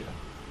awal,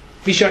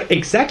 which are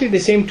exactly the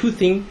same two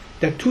things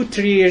that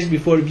 2-3 years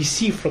before we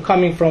see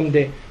coming from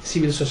the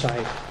civil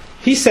society.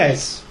 He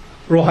says,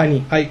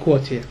 Rouhani, I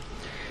quote here,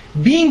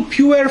 "Being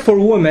pure for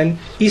women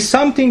is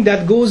something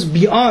that goes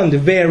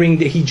beyond wearing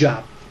the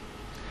hijab.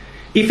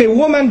 If a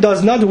woman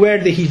does not wear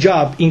the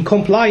hijab in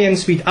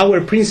compliance with our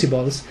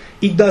principles,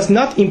 it does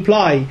not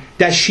imply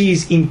that she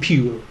is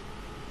impure.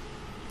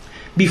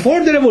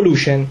 Before the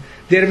revolution,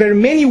 there were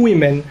many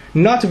women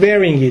not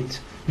wearing it.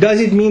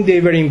 Does it mean they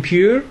were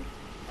impure?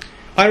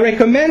 I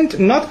recommend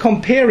not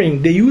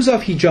comparing the use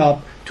of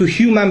hijab to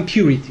human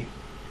purity.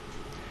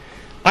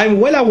 I'm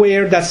well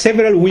aware that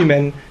several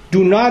women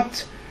do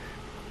not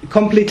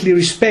completely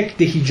respect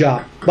the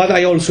hijab, but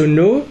I also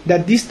know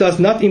that this does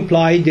not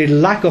imply their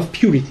lack of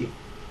purity.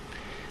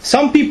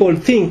 Some people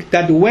think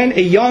that when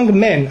a young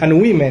man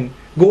and women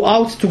go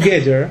out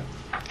together,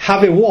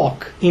 have a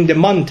walk in the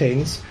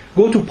mountains,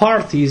 go to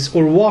parties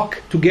or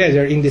walk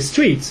together in the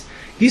streets,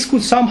 this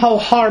could somehow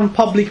harm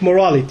public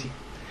morality.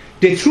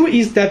 The truth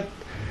is that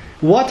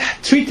what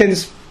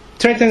threatens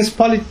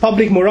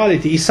public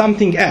morality is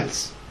something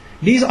else.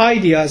 these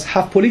ideas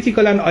have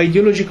political and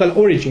ideological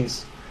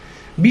origins.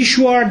 Be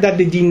sure that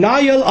the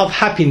denial of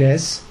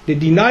happiness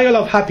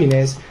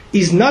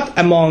is not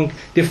among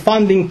the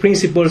founding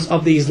principles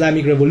of the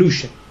Islamic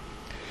revolution.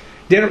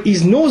 There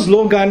is no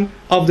slogan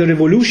of the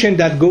revolution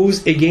that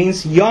goes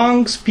against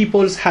young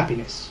people's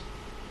happiness.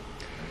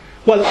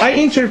 Well, I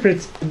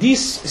interpret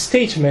this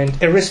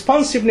statement a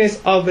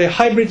responsiveness of a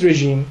hybrid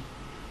regime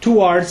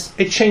towards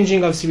a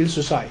changing of civil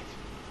society.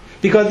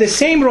 Because the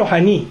same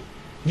Rouhani,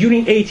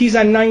 during 80s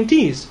and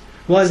 90s,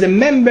 was a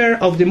member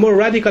of the more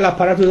radical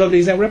apparatus of the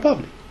Islamic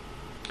Republic.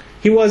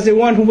 He was the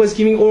one who was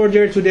giving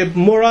order to the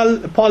moral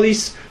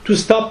police to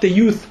stop the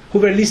youth who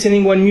were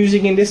listening on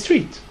music in the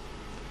street.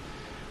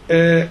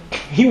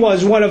 He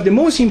was one of the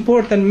most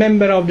important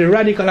members of the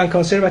radical and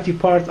conservative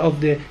part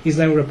of the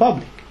Islamic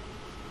Republic.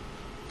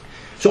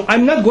 So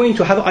I'm not going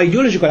to have an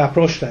ideological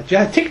approach to that. You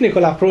have a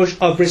technical approach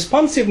of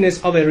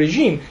responsiveness of a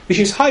regime which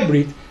is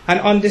hybrid and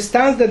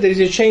understands that there is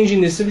a change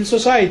in the civil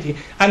society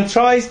and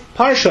tries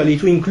partially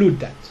to include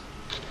that.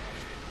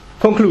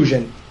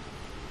 Conclusion.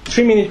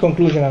 3-minute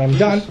conclusion and I'm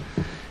done.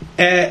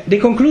 The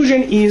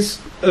conclusion is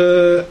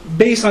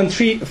based on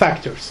 3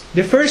 factors.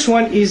 The first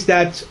one is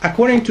that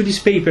according to this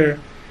paper,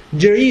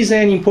 there is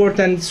an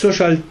important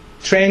social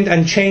trend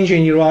and change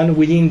in Iran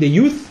within the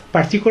youth,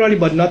 particularly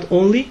but not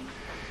only,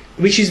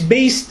 which is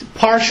based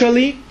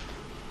partially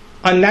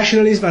on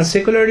nationalism and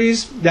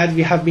secularism that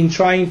we have been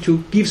trying to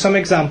give some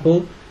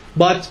example,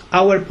 but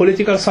our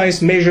political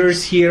science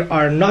measures here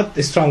are not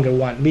the stronger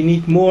one. We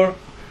need more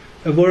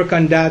work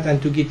on that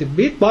and to get a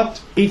bit,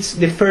 but it's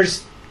the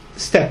first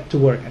step to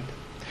work on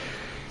that.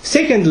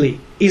 Secondly,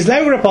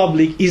 Islamic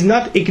Republic is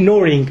not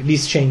ignoring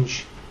this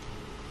change,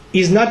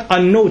 is not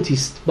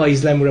unnoticed by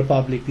Islamic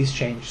Republic, this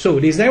change. So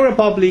the Islamic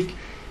Republic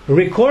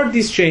record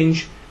this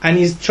change and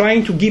is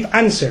trying to give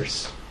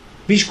answers,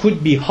 which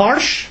could be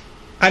harsh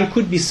and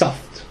could be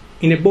soft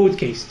in both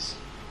cases.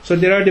 So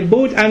there are the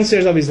both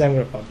answers of Islamic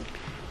Republic.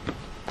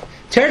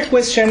 Third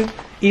question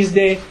is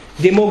the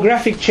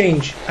demographic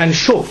change and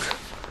shock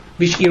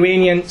which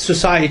Iranian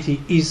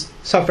society is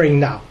suffering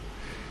now.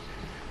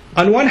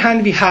 On one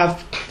hand, we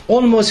have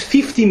almost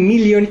 50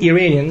 million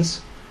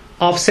Iranians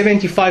of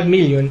 75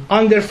 million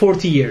under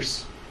 40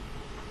 years.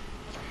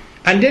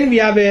 And then we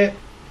have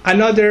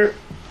another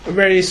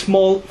very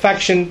small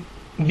faction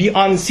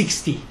beyond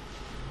 60.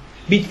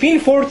 Between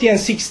 40 and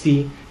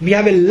 60, we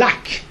have a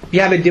lack, we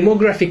have a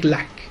demographic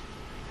lack.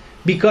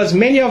 Because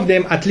many of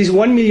them, at least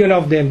 1 million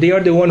of them, they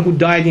are the one who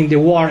died in the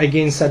war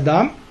against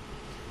Saddam.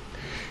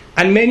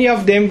 And many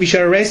of them which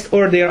are arrested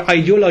or they are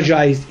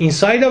ideologized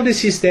inside of the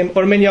system,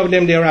 or many of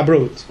them they are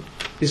abroad,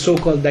 the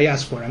so-called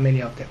diaspora,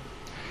 many of them.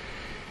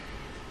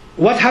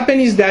 What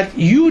happened is that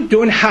you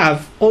don't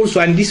have also,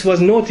 and this was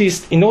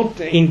noticed in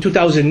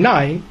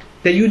 2009,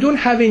 that you don't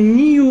have a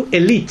new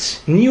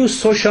elite, new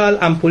social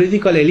and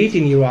political elite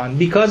in Iran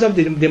because of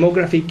the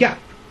demographic gap.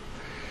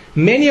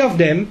 Many of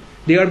them,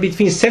 they are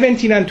between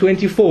 17 and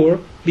 24,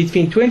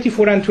 between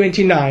 24 and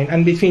 29,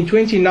 and between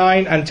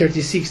 29 and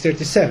 36,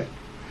 37.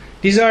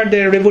 These are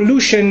the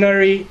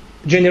revolutionary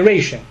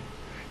generation,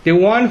 the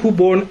one who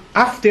born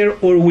after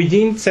or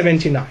within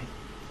 79.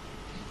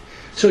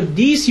 So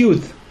these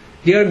youth,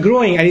 they are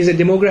growing, and is a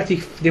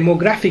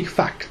demographic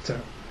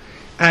factor.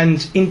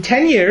 And in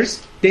 10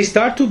 years, they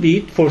start to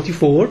be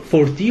 44,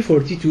 40,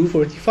 42,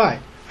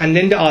 45. And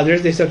then the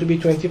others, they start to be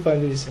 25,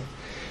 27.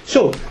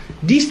 So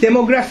this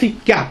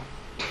demographic gap,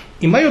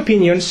 in my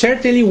opinion,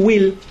 certainly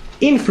will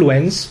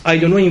influence, I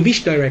don't know in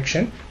which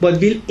direction,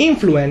 but will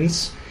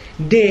influence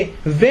the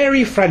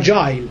very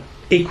fragile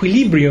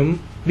equilibrium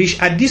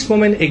which at this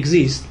moment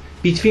exists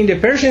between the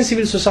Persian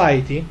civil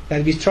society,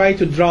 that we try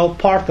to draw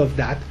part of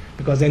that,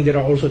 because then there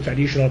are also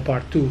traditional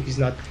part too, is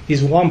not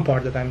this one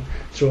part that I'm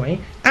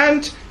throwing,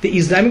 and the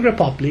Islamic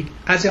Republic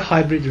as a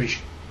hybrid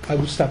regime. I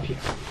will stop here.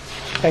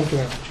 Thank you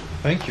very much.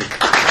 Thank you.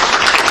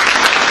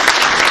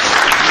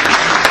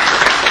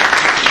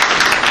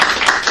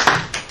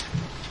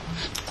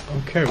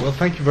 Okay, well,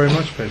 thank you very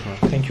much, Pejman.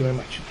 Thank you very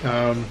much.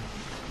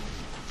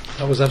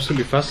 That was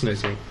absolutely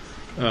fascinating.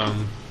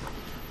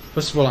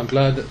 First of all, I'm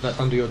glad that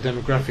under your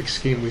demographic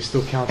scheme we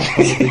still count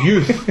some of the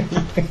youth.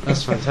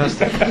 That's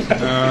fantastic.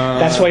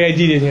 That's why I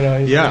did it, you know.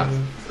 Yeah.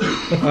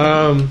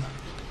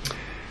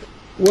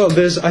 Well,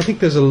 I think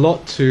there's a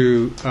lot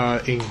to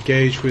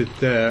engage with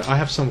there. I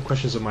have some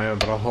questions of my own,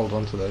 but I'll hold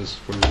on to those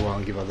for a little while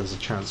and give others a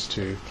chance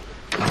to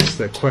ask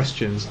their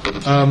questions.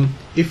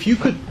 If you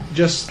could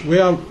just,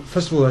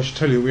 first of all, I should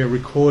tell you, we are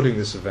recording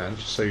this event,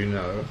 just so you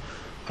know.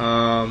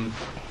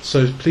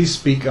 So please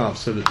speak up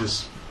so that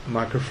this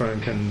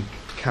microphone can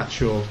catch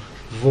your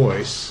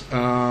voice.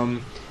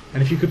 And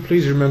if you could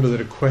please remember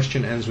that a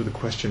question ends with a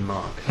question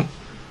mark. That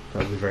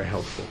would be very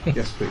helpful.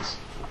 Yes, please.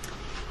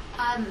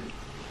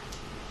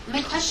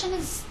 My question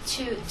is,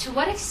 to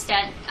what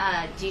extent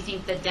do you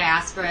think the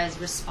diaspora is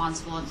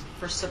responsible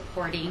for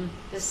supporting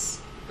this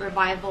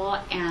revival?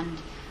 And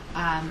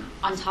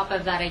on top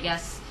of that, I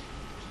guess,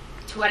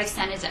 to what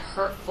extent is it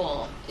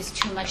hurtful? Is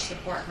too much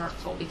support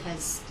hurtful?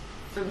 Because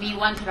for me,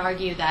 one could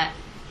argue that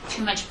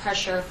too much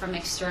pressure from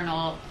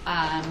external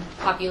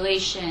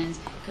populations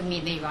could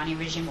mean the Iranian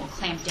regime will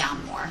clamp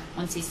down more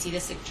once they see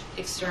this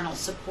external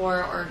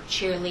support or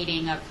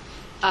cheerleading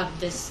of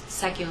this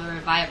secular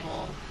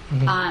revival.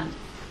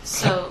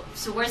 So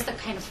where's the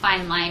kind of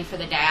fine line for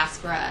the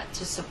diaspora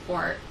to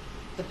support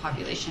the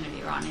population of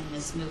Iran in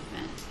this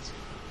movement?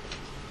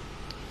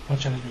 What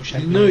shall I do?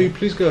 Shall I No, you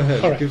please go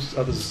ahead. All right. It gives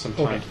others some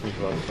time Okay. to think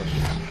about the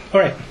questions. All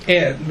right.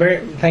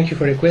 Thank you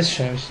for the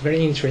question. It's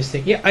very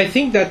interesting. Yeah, I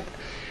think that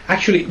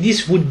actually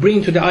this would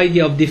bring to the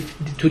idea of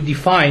to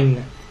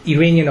define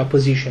Iranian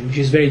opposition, which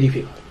is very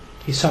difficult.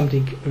 It's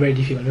something very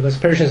difficult because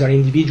Persians are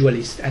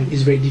individualists and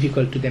it's very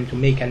difficult to them to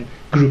make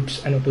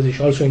groups and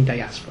opposition, also in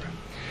diaspora.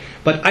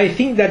 But I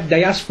think that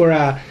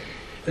diaspora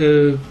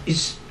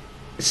is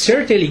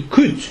certainly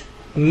could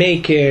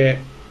make a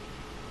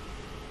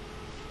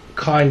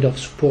kind of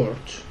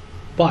support,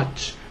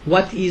 but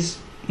what is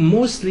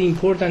mostly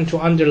important to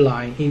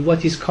underline is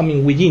what is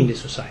coming within the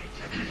society.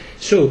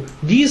 So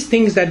these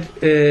things that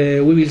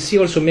we will see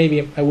also,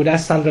 maybe I would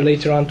ask Sandra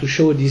later on to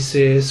show this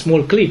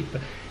small clip.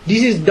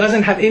 This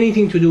doesn't have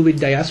anything to do with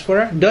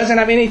diaspora, doesn't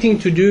have anything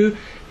to do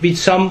with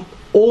some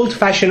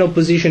old-fashioned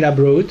opposition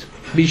abroad,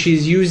 which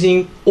is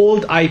using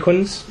old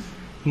icons,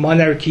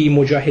 monarchy,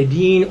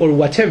 mujahideen, or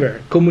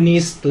whatever,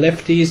 communists,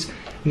 leftists,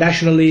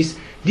 nationalists.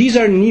 These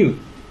are new.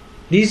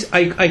 These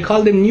I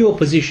call them new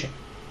opposition.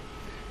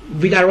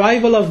 With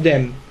arrival of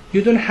them,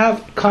 you don't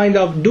have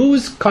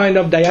those kind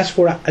of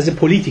diaspora as a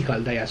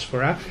political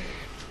diaspora.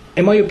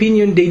 In my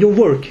opinion, they don't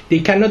work. They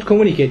cannot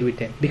communicate with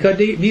them because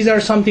these are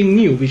something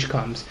new which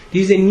comes.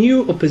 This is a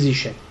new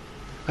opposition.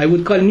 I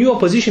would call new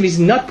opposition is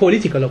not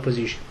political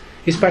opposition.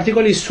 It's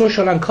particularly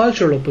social and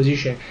cultural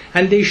opposition,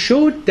 and they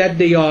showed that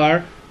they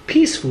are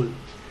peaceful.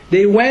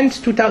 They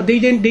went to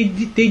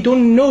they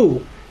don't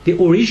know the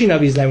origin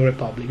of Islamic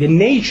Republic, the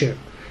nature.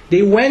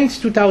 They went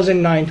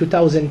 2009,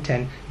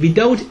 2010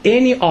 without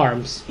any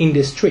arms in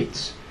the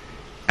streets,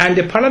 and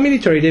the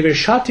paramilitary, they were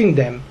shooting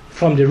them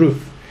from the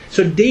roof.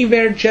 So they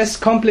were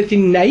just completely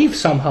naive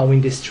somehow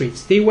in the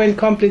streets. They went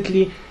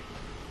completely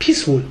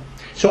peaceful.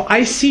 So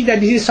I see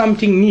that this is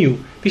something new,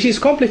 which is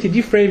completely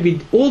different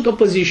with old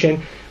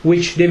opposition,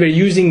 which they were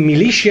using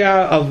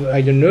militia of,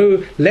 I don't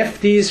know,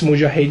 leftists,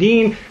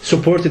 mujahideen,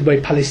 supported by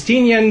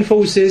Palestinian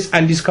forces,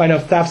 and this kind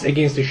of thefts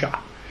against the Shah.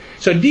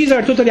 So these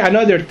are totally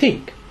another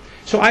thing.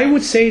 So I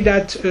would say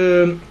that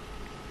the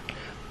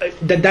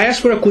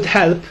diaspora could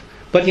help,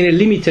 but in a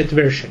limited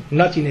version,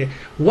 not in a.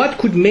 What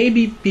could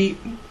maybe be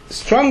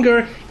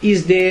stronger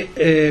is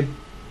the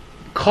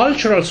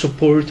cultural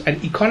support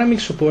and economic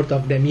support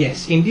of them.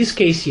 Yes, in this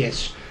case,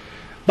 yes.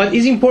 But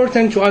it's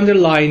important to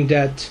underline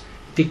that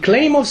the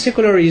claim of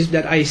secularism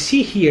that I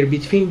see here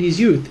between these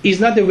youth is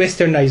not the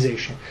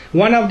westernization.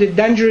 One of the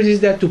dangers is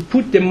that to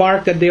put the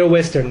mark that they are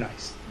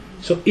westernized.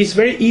 So it's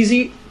very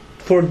easy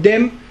for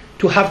them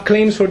to have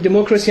claims for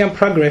democracy and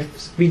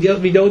progress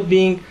without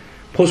being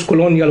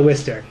post-colonial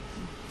Western.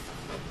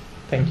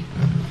 Thank you.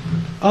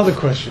 Other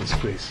questions,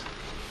 please.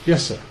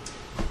 Yes, sir.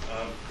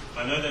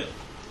 I know that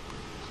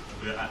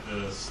at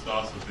the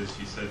start of this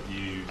you said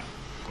you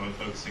weren't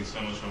focusing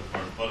so much on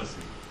foreign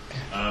policy.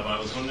 But I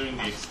was wondering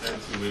the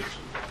extent to which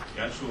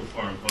the actual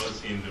foreign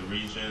policy in the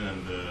region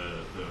and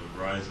the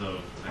rise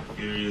of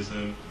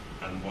Takfirism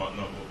and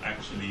whatnot will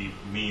actually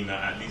mean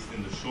that, at least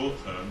in the short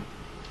term,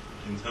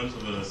 in terms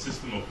of a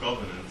system of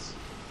governance,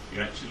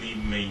 you actually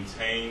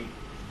maintain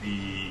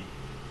the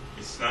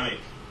Islamic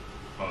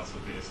parts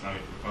of the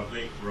Islamic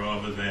Republic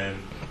rather than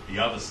the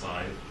other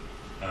side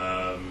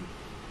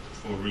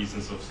for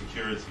reasons of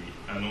security,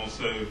 and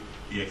also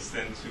the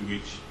extent to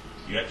which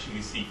you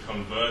actually see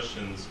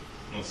conversions,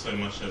 not so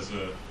much as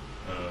a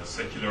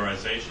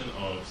secularization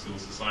of civil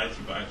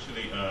society, but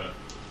actually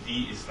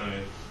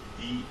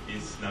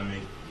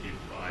de-Islamicization.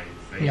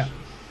 Yeah. You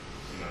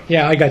know?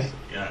 Yeah, I got it.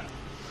 Yeah.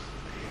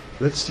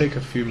 Let's take a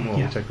few more.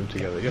 Yeah. We'll take them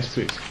together. Yes,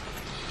 please.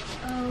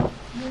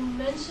 You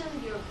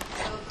mentioned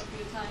yourself a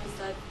few times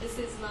that this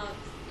is not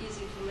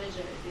easy to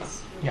measure,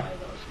 this revival.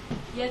 Yeah.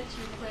 Yet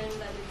you claim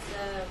that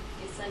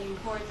it's an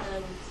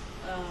important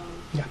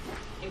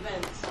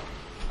event.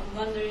 I'm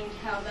wondering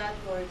how that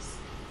works,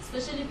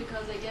 especially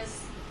because I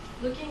guess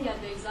looking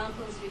at the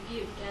examples you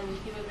can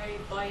give a very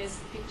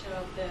biased picture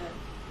of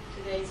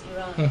today's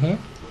Iran. Mm-hmm.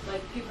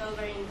 Like people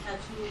wearing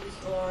tattoos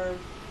or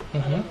I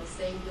don't know,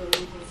 saying Durud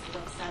instead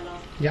of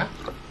Salam. Yeah.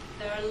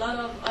 There are a lot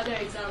of other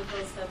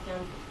examples that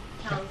can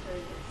counter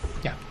this.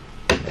 Yeah.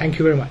 Thank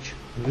you very much.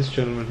 And this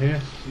gentleman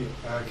here.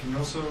 Can you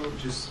also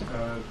just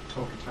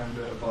talk a tiny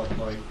bit about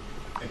like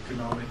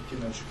economic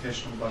and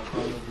educational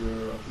background of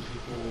the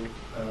people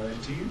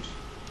interviewed?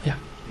 Yeah.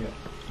 Yeah.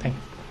 Thank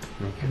you.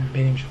 Okay.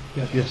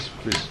 Yes,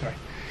 please. Right.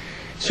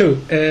 So,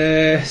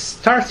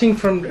 starting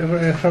from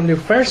the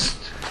first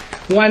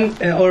one,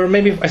 or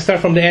maybe I start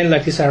from the end,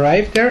 like this. I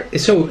arrived there.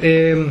 So,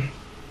 the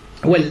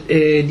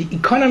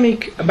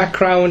economic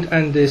background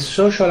and the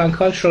social and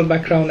cultural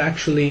background,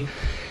 actually,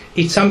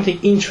 it's something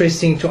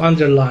interesting to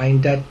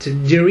underline, that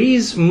there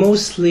is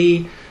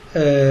mostly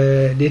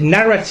the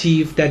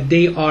narrative that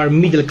they are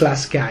middle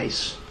class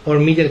guys. or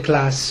middle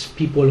class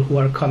people who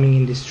are coming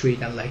in the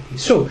street and like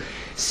this. So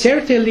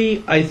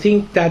certainly I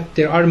think that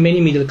there are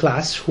many middle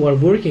class who are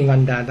working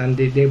on that and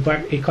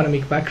the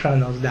economic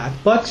background of that.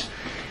 But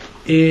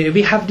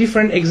we have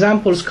different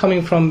examples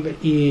coming from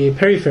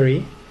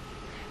periphery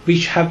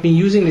which have been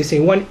using this.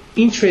 One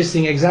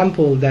interesting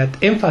example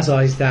that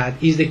emphasizes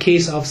that is the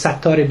case of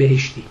Sattar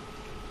Beheshti.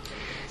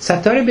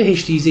 Sattar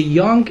Beheshti is a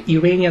young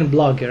Iranian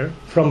blogger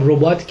from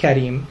Robat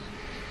Karim,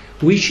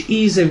 which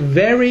is a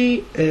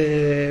very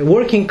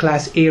working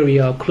class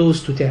area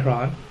close to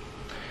Tehran.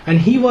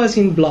 And he was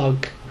in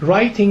blog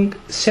writing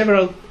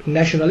several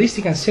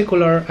nationalistic and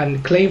secular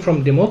and claim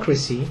from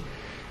democracy.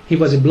 He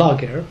was a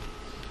blogger.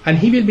 And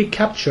he will be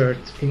captured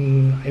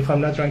in, if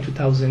I'm not wrong,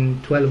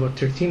 2012 or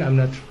 13, I'm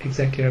not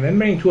exactly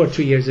remembering, 2 or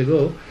 3 years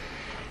ago,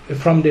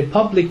 from the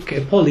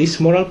public police,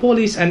 moral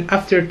police, and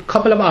after a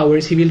couple of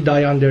hours he will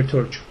die under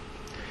torture.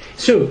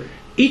 So,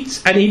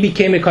 and he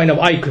became a kind of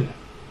icon.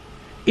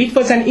 It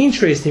was an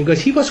interesting,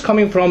 because he was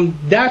coming from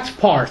that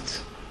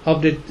part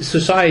of the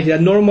society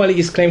that normally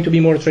is claimed to be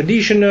more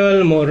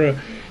traditional, more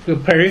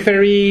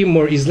periphery,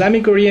 more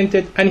Islamic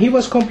oriented, and he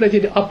was completely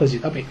the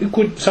opposite. I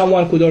mean,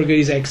 someone could argue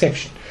is an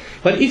exception.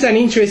 But it's an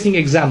interesting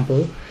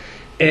example,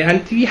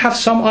 and we have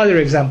some other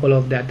example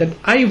of that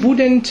I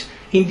wouldn't,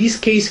 in this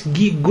case,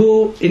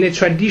 go in a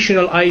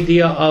traditional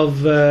idea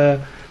of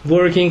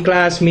working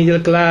class, middle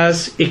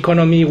class,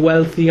 economy,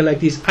 wealthy, like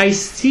this. I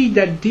see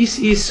that this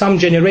is some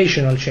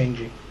generational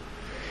changing.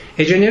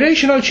 A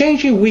generational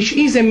changing which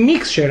is a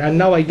mixture, and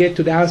now I get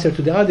to the answer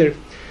to the other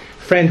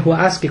friend who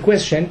asked a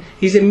question,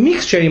 is a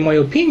mixture, in my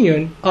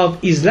opinion, of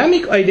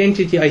Islamic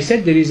identity. I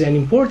said there is an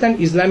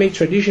important Islamic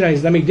tradition,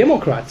 Islamic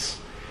Democrats,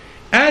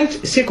 and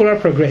secular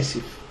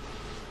progressive.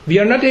 We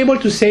are not able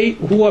to say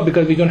who are,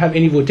 because we don't have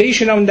any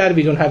votation on that,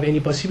 we don't have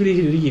any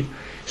possibility to give.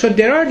 So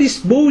there are these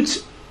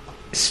both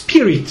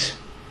spirit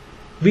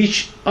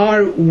which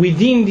are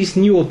within this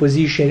new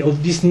opposition,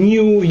 of this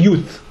new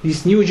youth,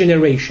 this new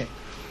generation.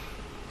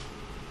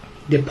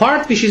 The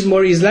part which is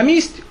more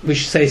Islamist,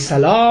 which says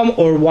salam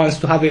or wants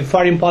to have a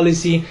foreign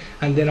policy,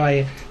 and then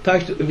I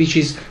talked, which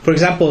is, for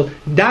example,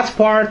 that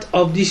part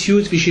of this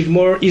youth which is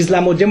more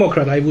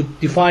Islamo-Democrat. I would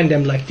define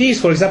them like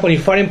this. For example, in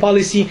foreign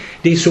policy,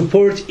 they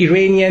support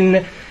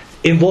Iranian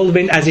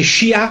involvement as a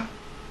Shia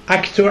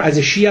actor, as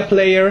a Shia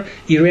player,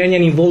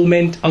 Iranian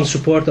involvement on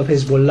support of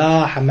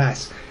Hezbollah,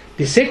 Hamas.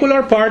 The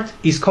secular part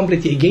is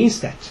completely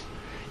against that.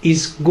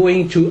 Is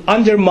going to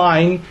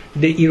undermine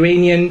the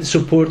Iranian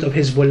support of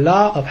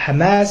Hezbollah, of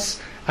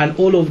Hamas, and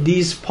all of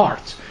these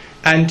parts.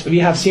 And we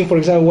have seen, for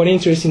example, one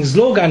interesting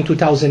slogan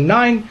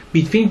 2009.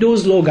 Between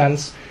those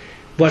slogans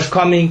was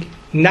coming,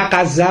 Na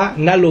Gaza,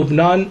 na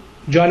Lebanon,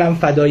 Janam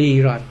Fadai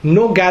Iran.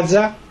 No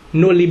Gaza,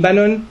 no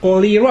Lebanon,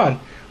 only Iran.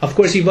 Of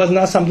course, it was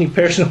not something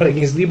personal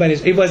against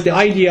Lebanese. It was the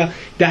idea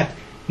that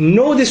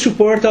no the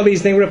support of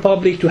Islamic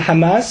Republic to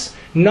Hamas,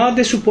 not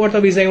the support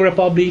of Islamic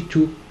Republic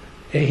to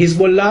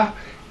Hezbollah,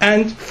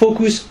 and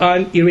focus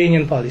on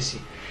Iranian policy.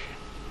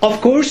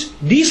 Of course,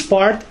 this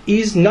part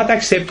is not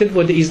accepted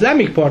for the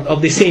Islamic part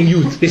of the same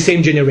youth, the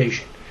same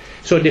generation.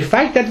 So the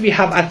fact that we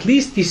have at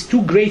least these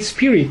two great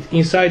spirit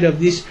inside of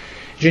this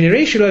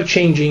generational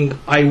changing,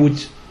 I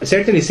would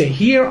certainly say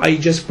here, I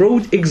just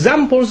brought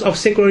examples of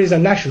secularism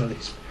and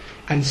nationalism.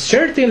 And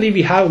certainly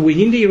we have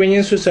within the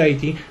Iranian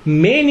society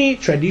many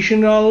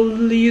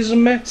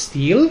traditionalism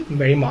still,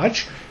 very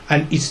much,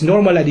 and it's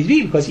normal as it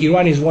is, because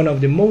Iran is one of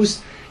the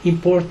most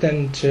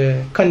important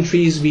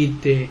countries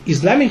with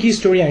Islamic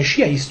history and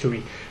Shia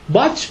history,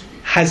 but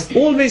has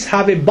always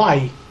have a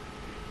by.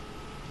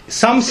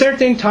 Some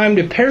certain time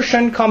the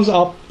Persian comes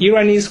up,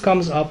 Iranis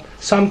comes up,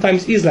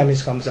 sometimes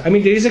Islamists comes up. I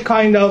mean, there is a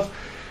kind of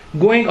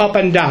going up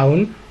and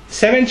down.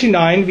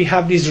 79, we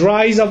have this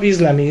rise of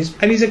Islamism,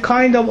 and is a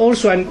kind of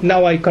also, and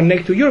now I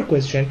connect to your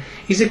question,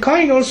 is a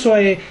kind also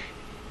a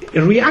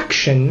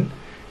reaction,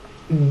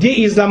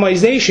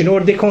 de-Islamization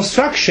or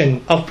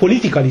deconstruction of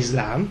political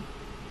Islam,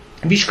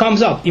 which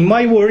comes up. In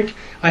my work,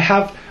 I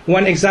have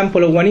one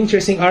example of one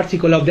interesting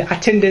article of the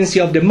attendance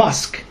of the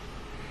mosque.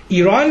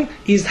 Iran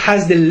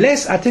has the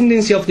less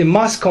attendance of the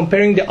mosque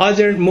comparing the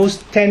other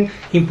most 10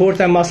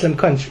 important Muslim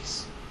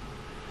countries.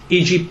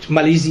 Egypt,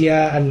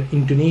 Malaysia, and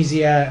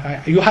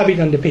Indonesia. You have it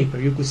on the paper,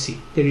 you could see.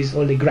 There is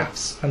all the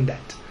graphs on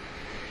that.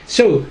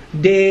 So,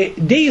 the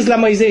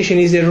de-Islamization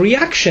is a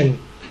reaction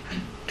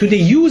to the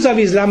use of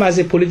Islam as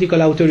a political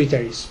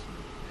authoritarianism.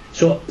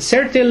 So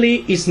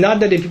certainly it's not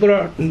that the people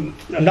are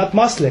not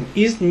Muslim,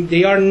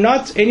 they are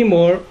not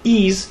anymore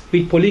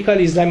with political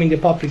Islam in the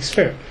public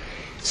sphere.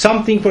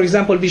 Something, for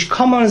example, which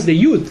commands the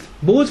youth,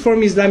 both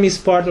from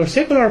Islamist part or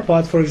secular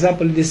part, for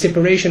example, the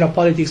separation of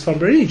politics from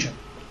religion,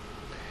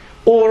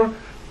 or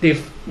the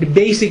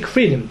basic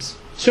freedoms.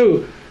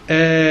 So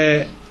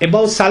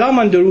about salam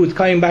and durud,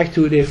 coming back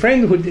to the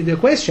friend who did the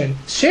question,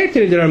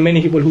 certainly there are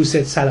many people who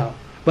said salam,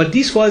 but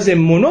this was a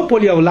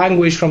monopoly of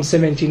language from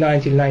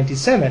 79 till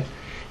 97.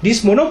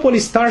 This monopoly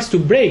starts to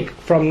break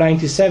from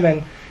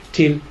 97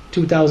 till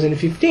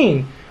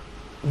 2015.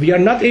 We are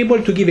not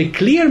able to give a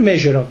clear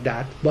measure of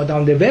that, but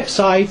on the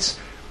websites,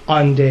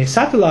 on the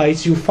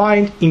satellites, you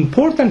find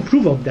important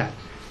proof of that.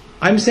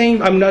 I'm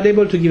saying I'm not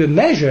able to give a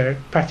measure,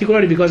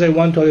 particularly because I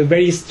want to have a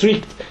very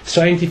strict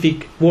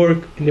scientific work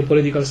in the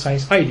political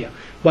science idea.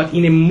 But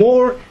in a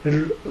more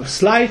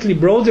slightly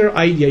broader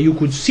idea, you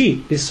could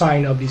see the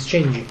sign of this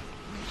changing.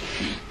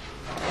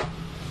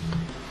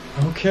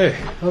 Okay,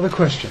 other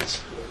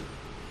questions?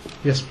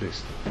 Yes,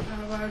 please.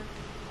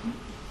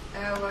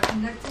 While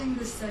conducting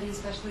this study,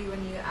 especially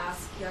when you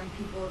ask young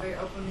people very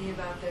openly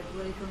about their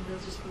political and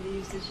religious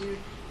beliefs, did you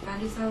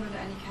find yourself in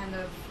any kind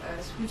of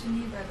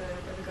scrutiny by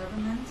the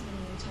government in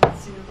an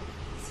attempt to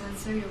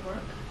censor your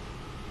work?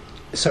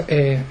 So,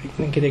 I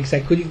didn't get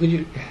exact. Could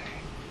you?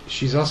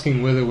 She's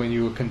asking whether when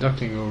you were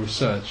conducting your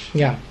research,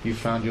 Yeah. you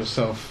found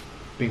yourself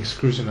being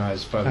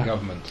scrutinized by the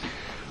government.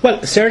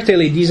 Well,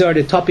 certainly these are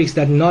the topics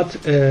that not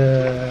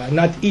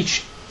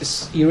each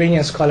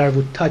Iranian scholar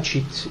would touch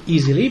it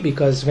easily,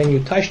 because when you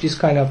touch this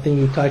kind of thing,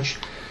 you touch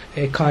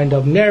a kind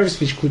of nerves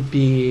which could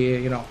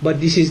be, but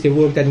this is the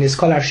work that in the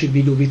scholarship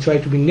we do. We try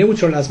to be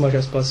neutral as much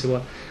as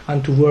possible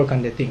and to work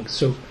on the things.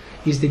 So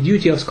it's the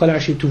duty of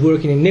scholarship to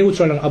work in a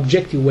neutral and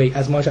objective way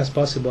as much as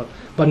possible,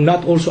 but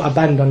not also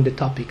abandon the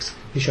topics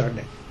which are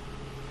there.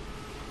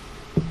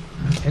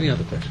 Any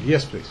other question?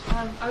 Yes, please.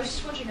 I was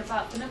just wondering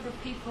about the number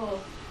of people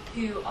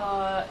who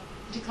are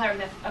declaring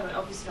their,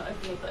 obviously not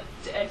openly, but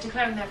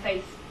declaring their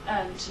faith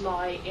to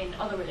lie in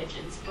other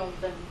religions rather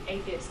than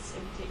atheists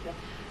in particular.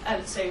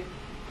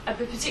 But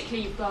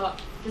particularly you've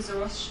got the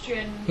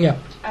Zoroastrian,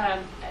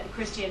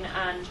 Christian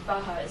and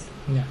Baha'ism.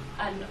 Yeah.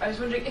 And I was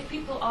wondering if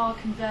people are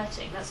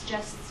converting, that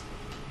suggests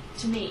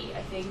to me,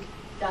 I think,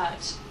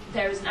 that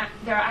there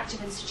are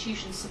active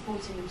institutions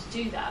supporting them to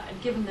do that,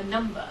 and given the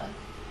number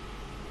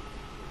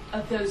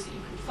of those that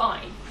you can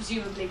find,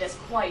 presumably there's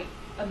quite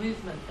a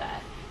movement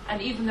there.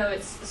 And even though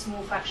it's a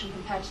small fraction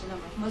compared to the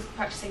number of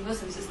practicing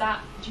Muslims, is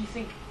that, do you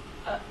think,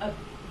 a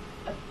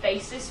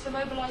basis for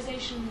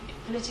mobilization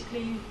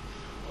politically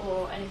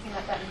or anything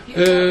like that in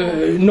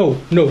the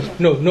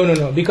future?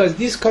 No. Because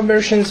these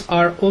conversions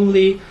are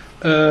only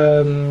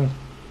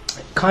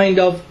kind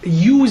of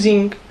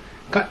using,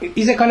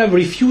 is a kind of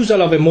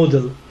refusal of a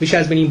model which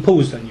has been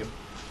imposed on you.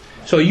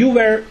 So you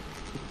were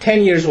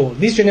 10 years old.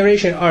 This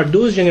generation are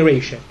those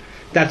generation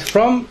that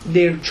from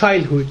their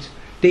childhood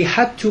they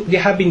have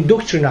been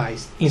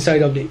doctrinized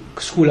inside of the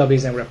school of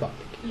Islam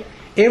Republic. Yeah.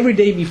 Every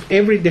day,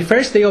 the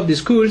first day of the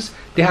schools,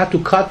 they had to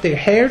cut their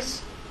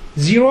hairs,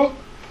 zero,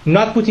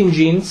 not putting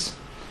jeans,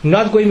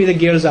 not going with the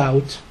girls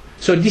out.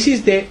 So this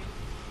is the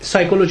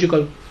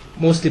psychological,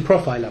 mostly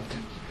profile of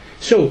them.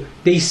 So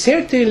they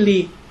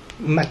certainly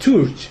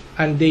matured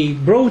and they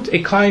brought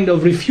a kind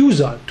of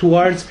refusal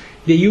towards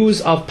the use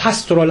of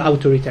pastoral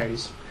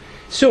authoritarianism.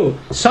 So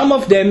some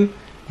of them,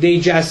 they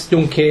just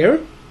don't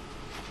care.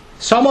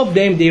 Some of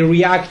them, they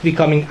react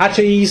becoming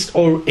atheist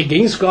or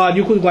against God.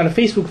 You could go on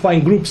Facebook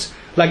find groups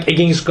like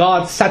against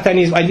God,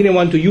 Satanism. I didn't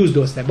want to use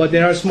those names, but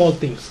there are small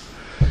things.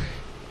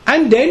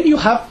 And then you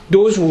have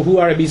those who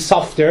are a bit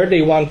softer.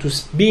 They want to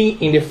be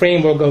in the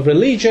framework of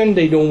religion.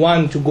 They don't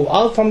want to go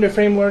out from the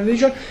framework of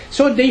religion.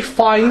 So they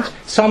find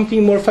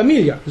something more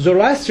familiar.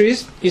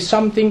 Zoroastrianism is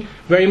something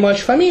very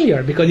much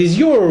familiar because it's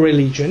your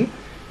religion,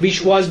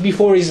 which was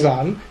before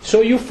Islam.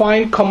 So you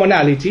find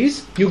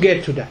commonalities. You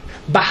get to that.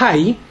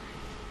 Baha'i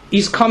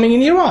is coming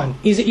in Iran.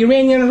 It's an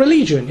Iranian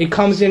religion. It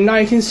comes in the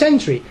 19th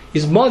century.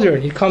 It's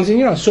modern. It comes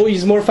in Iran. So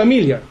it's more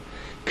familiar.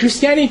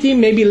 Christianity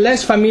may be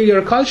less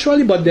familiar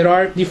culturally, but there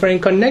are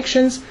different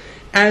connections.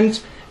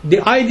 And the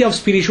idea of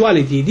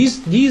spirituality,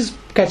 these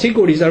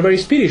categories are very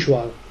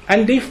spiritual.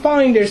 And they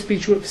find their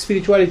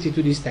spirituality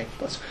to these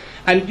temples.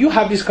 And you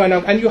have this kind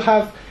of, and you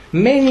have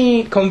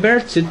many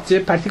converted,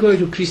 particularly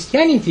to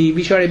Christianity,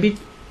 which are a bit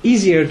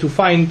easier to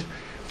find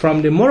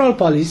from the moral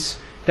police,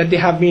 that they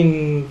have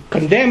been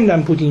condemned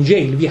and put in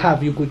jail.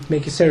 You could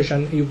make a search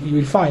and you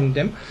will find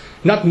them.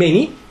 Not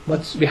many,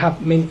 but we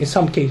have many, in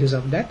some cases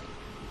of that.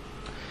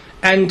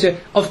 And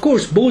of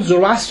course, both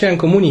Zoroastrian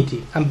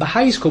community and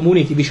Baha'is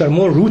community, which are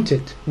more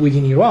rooted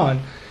within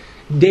Iran,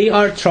 they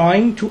are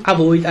trying to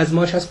avoid as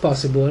much as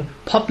possible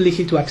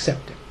publicly to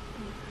accept them.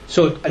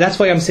 So that's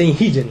why I'm saying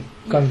hidden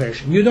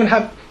conversion. You don't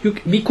have,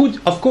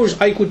 of course,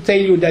 I could tell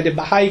you that the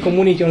Baha'i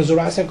community and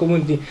Zoroastrian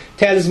community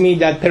tells me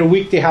that per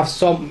week they have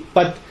some,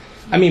 but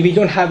we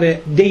don't have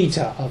a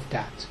data of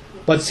that.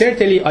 But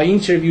certainly I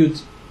interviewed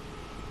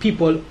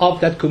people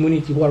of that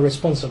community who are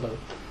responsible.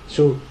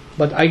 So,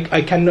 but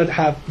I cannot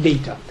have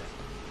data of that.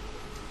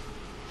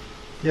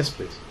 Yes,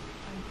 please.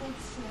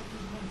 Thanks for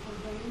a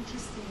very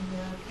interesting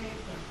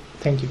paper.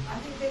 Thank you. I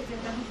think the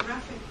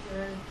demographic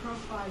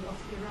profile of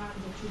Iran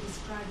that you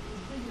described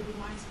really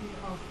reminds me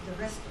of the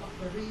rest of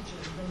the region,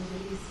 the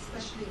Middle East,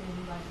 especially in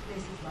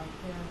places like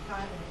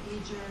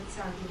Egypt,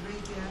 Saudi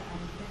Arabia,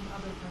 and many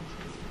other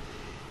countries.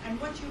 And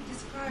what you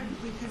described,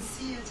 we can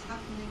see it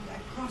happening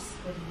across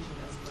the region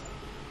as well.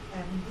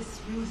 And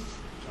this youth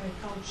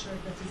culture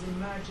that is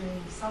emerging,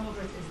 some of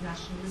it is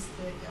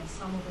nationalistic and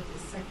some of it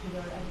is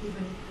secular, and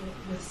even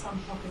with some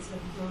pockets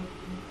that go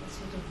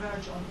sort of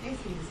verge on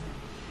atheism.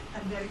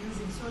 And they're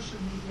using social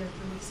media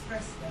to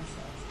express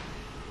themselves.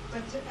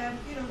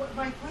 But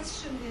my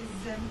question is,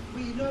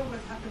 we know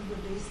what happened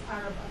with these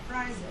Arab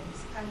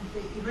uprisings and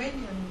the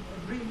Iranian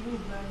Green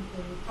Movement,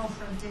 the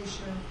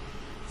confrontation.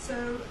 So,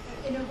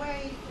 in a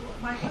way,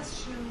 my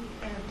question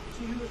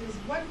to you is,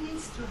 what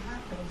needs to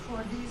happen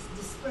for these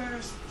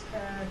dispersed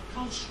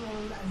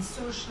cultural and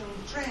social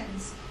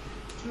trends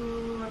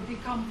to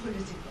become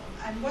political,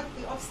 and what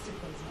the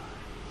obstacles are?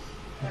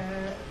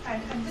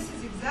 And this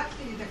is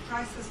exactly the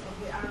crisis of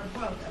the Arab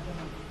world at the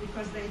moment,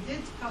 because they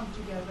did come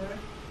together,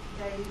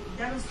 they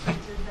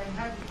demonstrated, they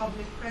had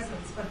public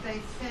presence, but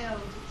they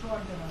failed to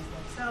organize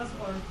themselves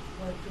or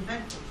were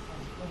prevented from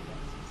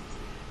organizing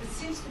themselves. It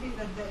seems to me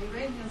that the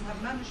Iranians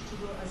have managed to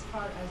go as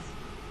far as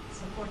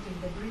supporting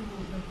the Green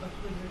Movement, but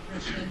with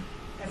repression,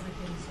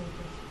 everything sort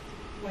of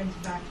went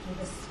back to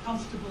this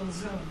comfortable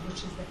zone,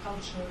 which is the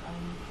culture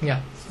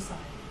and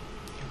society.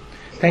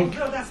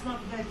 Although that's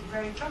not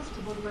very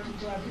comfortable when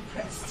you are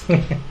repressed.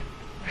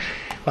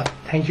 Well,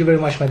 thank you very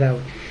much,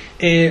 Madam.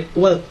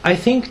 Well, I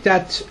think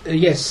that,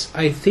 yes,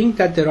 I think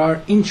that there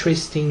are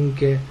interesting,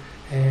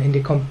 in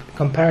the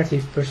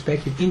comparative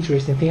perspective,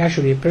 interesting thing.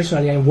 Actually,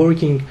 personally, I'm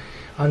working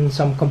on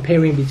some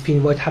comparing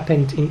between what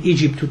happened in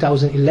Egypt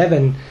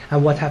 2011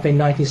 and what happened in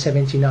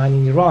 1979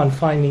 in Iran,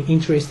 finding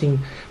interesting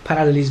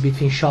parallels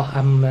between Shah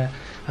and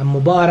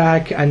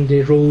Mubarak and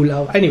the role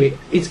of... Anyway,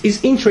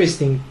 it's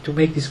interesting to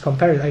make this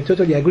comparison. I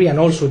totally agree, and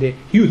also the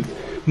youth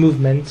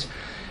movement.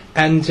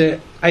 And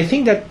I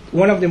think that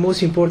one of the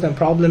most important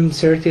problems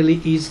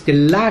certainly is the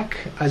lack,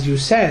 as you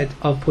said,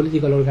 of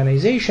political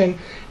organization.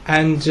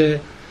 And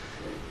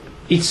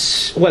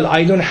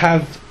I don't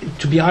have,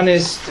 to be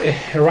honest,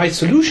 a right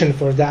solution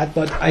for that,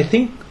 but I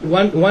think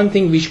one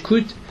thing which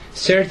could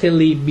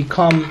certainly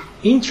become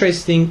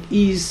interesting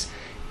is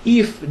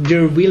if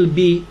there will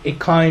be a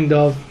kind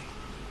of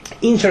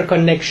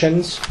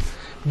interconnections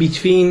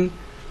between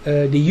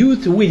the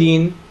youth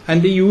within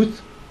and the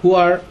youth who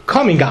are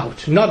coming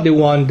out, not the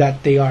one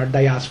that they are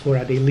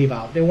diaspora, they live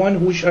out. The one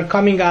who are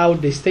coming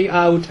out, they stay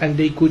out, and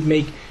they could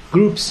make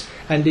groups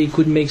and they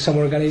could make some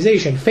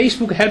organization.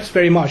 Facebook helps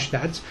very much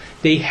that.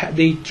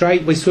 They try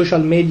with social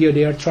media,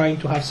 they are trying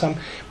to have some,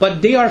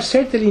 but they are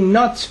certainly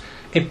not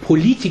a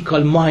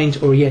political mind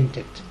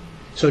oriented.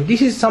 So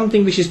this is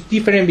something which is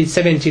different with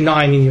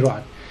 79 in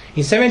Iran.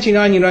 In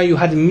 79 in Iran you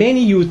had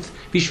many youth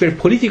which were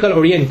political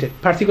oriented,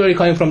 particularly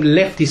coming from the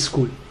leftist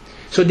school.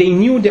 So they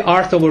knew the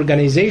art of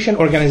organization.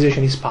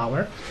 Organization is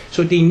power.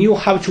 So they knew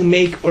how to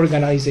make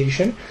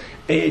organization.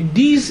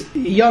 These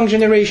young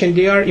generation,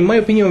 they are, in my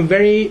opinion,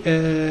 very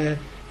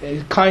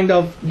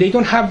they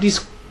don't have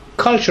this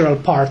cultural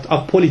part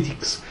of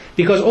politics,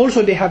 because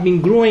also they have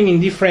been growing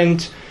in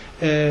different,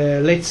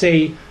 let's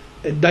say,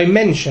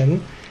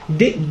 dimension.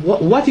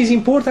 What is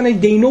important is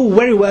they know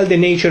very well the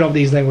nature of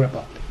the Islamic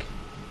Republic.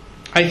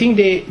 I think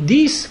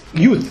these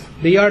youth,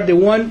 they are the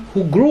one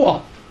who grow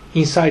up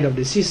inside of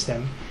the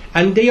system,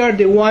 and they are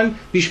the one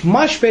which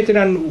much better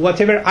than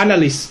whatever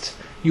analyst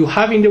you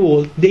have in the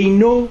world, they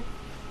know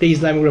the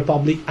Islamic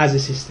Republic as a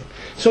system.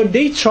 So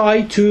they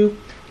try to,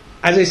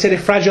 as I said, a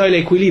fragile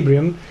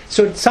equilibrium.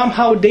 So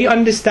somehow they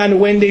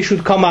understand when they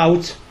should come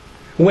out,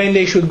 when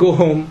they should go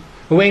home,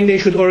 when they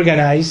should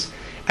organize,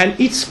 and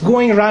it's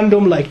going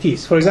random like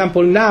this. For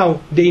example,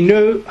 now they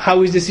know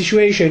how is the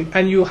situation,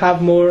 and you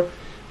have more,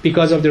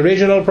 because of the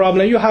regional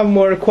problem, you have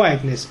more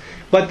quietness.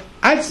 But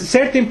at a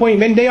certain point,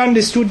 when they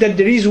understood that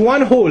there is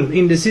one hole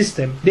in the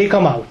system, they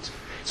come out.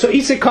 So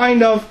it's a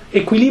kind of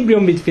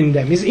equilibrium between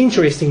them. It's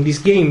interesting, this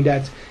game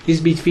that is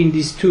between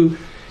these two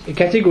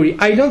categories.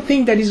 I don't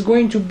think that is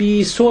going to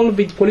be solved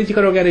with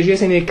political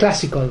organization in a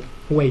classical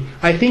way.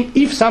 I think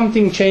if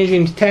something changes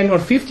in 10 or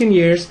 15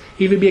 years,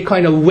 it will be a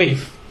kind of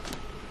wave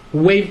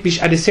which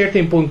at a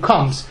certain point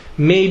comes,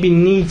 maybe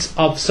needs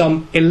of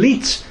some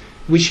elite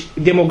which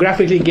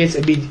demographically gets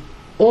a bit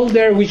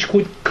older, which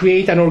could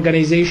create an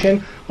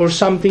organization or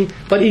something,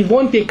 but it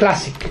won't be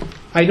classic.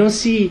 I don't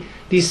see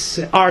this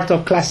art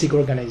of classic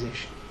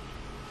organization.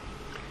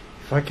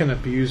 If I can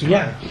abuse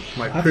my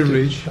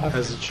privilege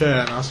as a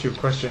chair and ask you a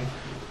question,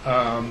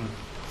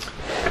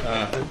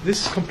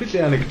 this is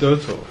completely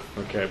anecdotal,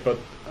 okay? But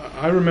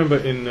I remember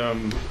in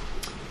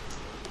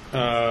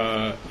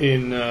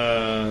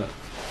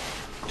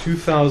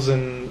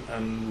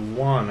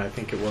 2001, I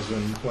think it was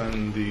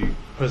when the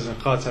President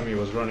Khatami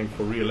was running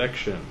for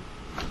re-election.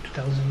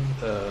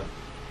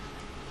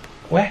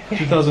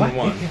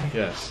 2001,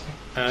 yes.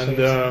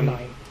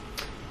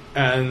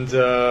 And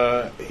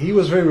he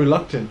was very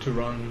reluctant to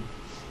run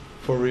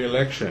for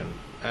re-election.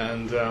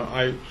 And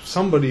I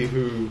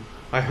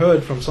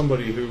heard from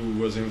somebody who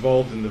was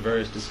involved in the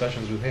various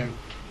discussions with him,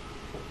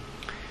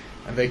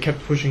 and they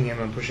kept pushing him,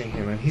 and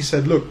he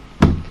said, look,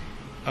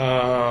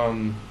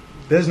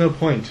 there's no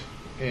point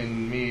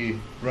in me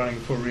running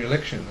for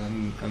re-election.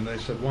 And they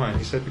said, why? And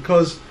he said,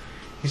 because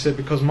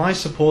my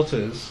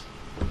supporters,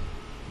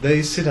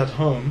 they sit at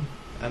home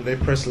and they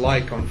press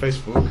like on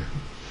Facebook,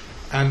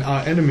 and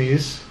our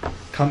enemies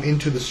come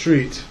into the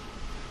street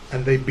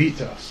and they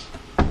beat us,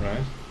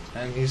 right?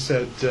 And he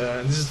said,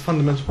 this is a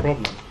fundamental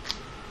problem.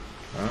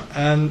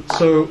 And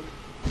so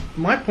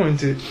my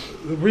point is,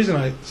 the reason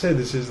I say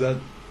this is that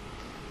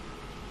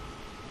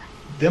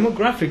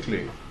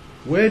demographically,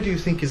 where do you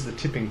think is the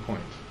tipping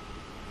point?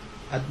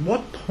 At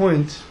what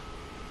point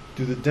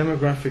do the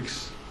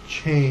demographics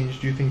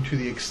change, do you think, to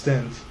the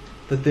extent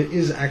that there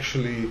is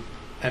actually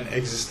an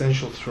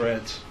existential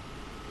threat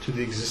to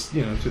the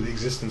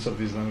existence of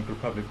the Islamic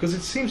Republic? Because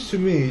it seems to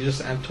me,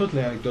 just and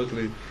totally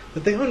anecdotally,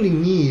 that they only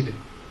need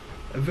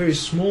a very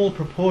small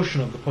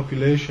proportion of the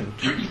population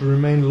to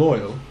remain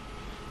loyal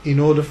in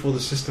order for the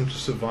system to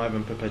survive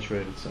and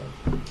perpetuate itself.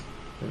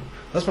 Yeah.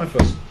 That's my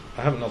first.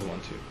 I have another one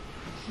too.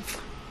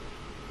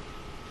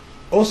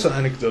 Also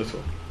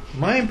anecdotal.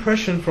 My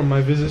impression from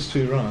my visits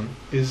to Iran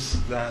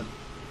is that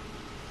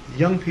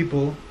young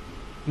people,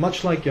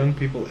 much like young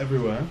people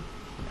everywhere,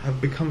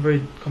 have become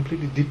very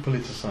completely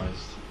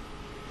depoliticized.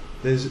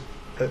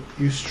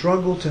 You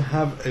struggle to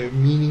have a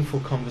meaningful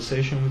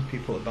conversation with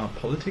people about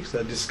politics.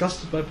 They're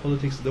disgusted by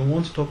politics. They don't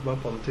want to talk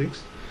about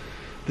politics.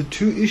 The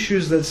two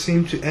issues that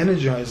seem to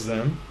energize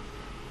them,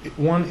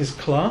 one is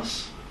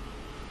class,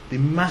 the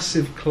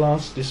massive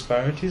class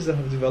disparities that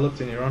have developed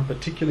in Iran,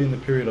 particularly in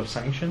the period of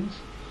sanctions.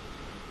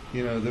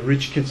 The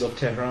rich kids of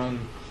Tehran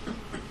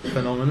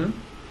phenomenon.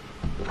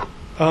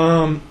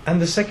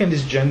 And the second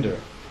is gender.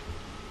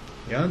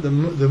 Yeah, the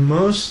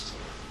most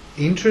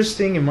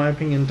interesting, in my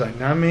opinion,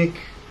 dynamic,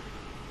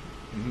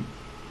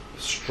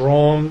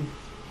 strong,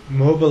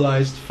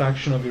 mobilized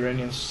faction of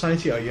Iranian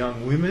society are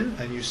young women,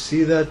 and you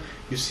see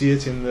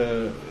it in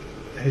the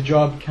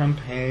hijab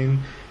campaign.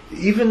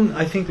 Even,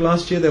 I think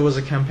last year there was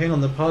a campaign on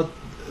the part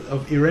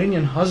of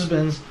Iranian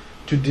husbands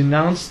to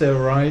denounce their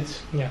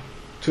right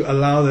to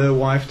allow their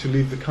wife to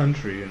leave the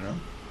country,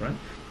 right?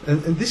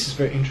 And this is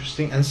very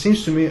interesting and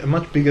seems to me a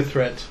much bigger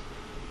threat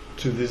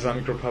to the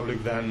Islamic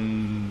Republic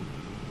than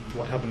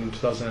what happened in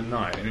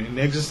 2009. And in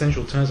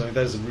existential terms, that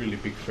is a really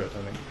big threat,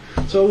 I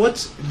think. So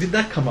did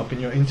that come up in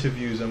your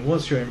interviews, and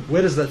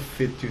where does that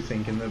fit, do you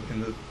think, in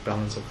the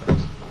balance of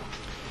things?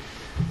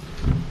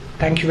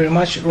 Thank you very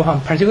much,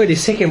 Rohan. Particularly the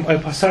second,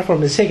 I'll start from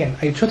the second.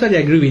 I totally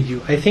agree with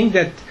you. I think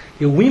that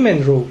the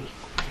women role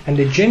and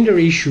the gender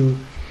issue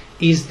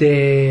is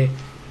the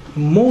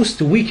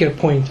most weaker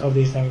point of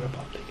the Islamic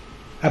Republic,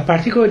 and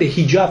particularly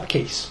the hijab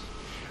case.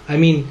 I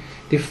mean,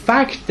 the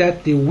fact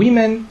that the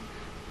women,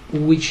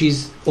 which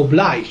is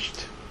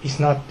obliged, is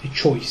not a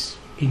choice.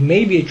 It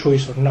may be a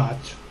choice or not,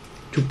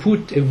 to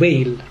put a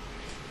veil.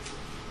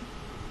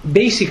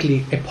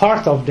 Basically, a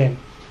part of them,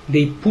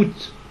 they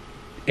put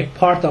a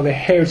part of a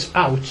hairs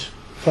out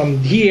from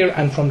here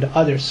and from the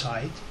other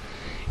side,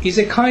 is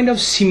a kind of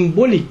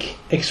symbolic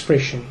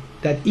expression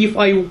that if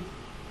I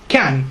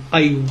can,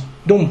 I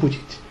don't put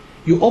it.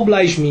 You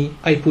oblige me,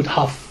 I put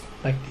half,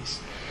 like this.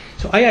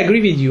 So I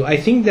agree with you. I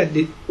think that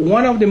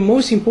one of the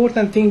most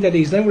important things that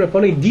the Islamic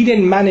Republic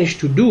didn't manage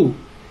to do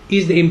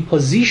is the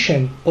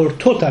imposition or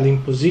total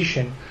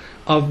imposition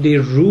of the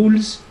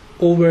rules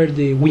over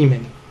the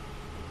women.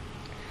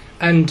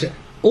 And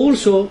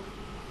also,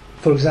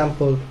 for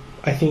example,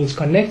 I think it's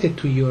connected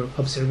to your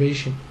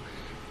observation,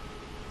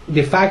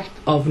 the fact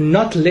of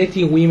not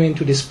letting women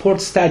to the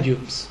sports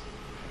stadiums.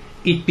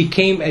 It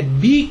became a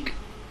big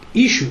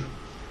issue,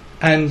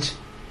 and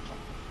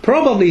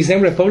probably the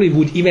Islamic Republic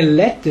would even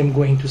let them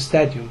go into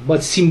stadium,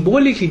 but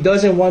symbolically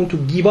doesn't want to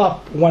give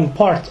up one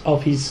part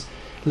of his,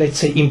 let's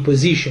say,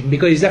 imposition,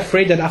 because he's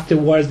afraid that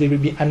afterwards there will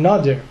be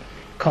another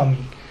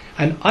coming.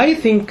 And I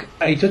think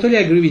I totally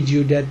agree with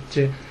you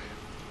that,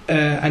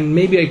 and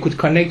maybe I could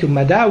connect to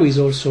Madawi's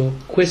also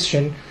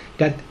question,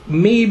 that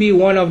maybe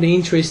one of the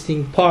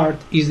interesting part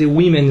is the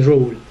women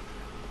role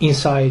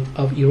inside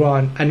of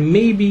Iran, and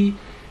maybe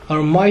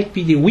or might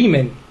be the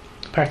women,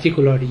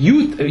 particularly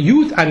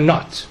youth and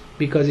not,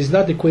 because it's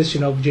not a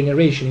question of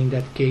generation in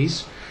that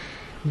case,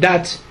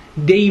 that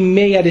they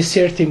may at a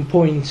certain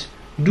point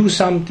do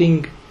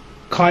something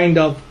kind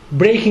of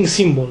breaking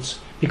symbols,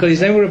 because the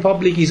Islamic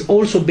Republic is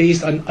also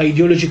based on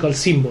ideological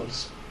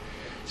symbols.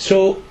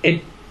 So a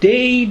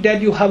day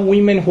that you have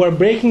women who are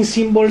breaking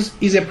symbols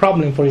is a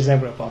problem for the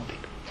Islamic Republic.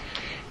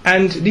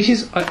 And this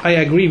is, I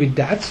agree with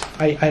that,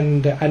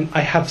 and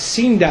I have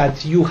seen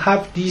that you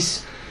have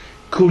this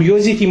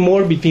curiosity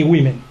more between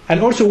women,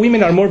 and also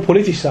women are more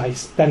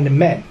politicized than the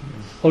men,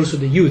 also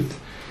the youth,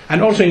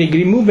 and also in the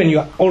Green Movement.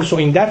 Also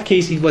in that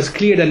case, it was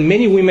clear that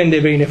many women, they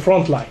were in the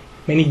front line,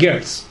 many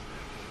girls,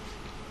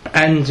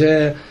 and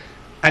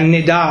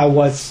Neda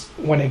was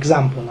one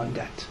example on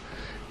that.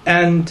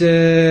 And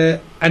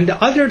the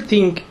other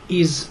thing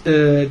is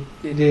the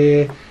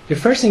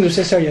first thing you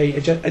said, sorry,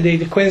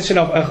 the question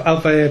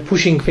of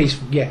pushing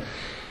Facebook. Yeah.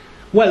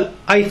 Well,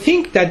 I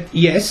think that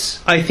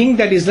yes, I think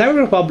that Islamic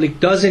Republic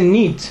doesn't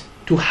need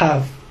to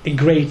have a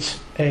great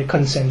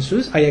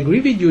consensus. I agree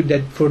with you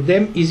that for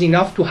them is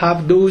enough to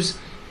have those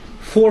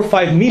 4 or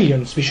 5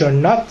 millions, which are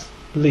not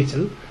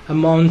little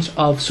amount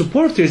of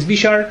supporters,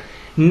 which are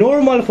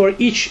normal for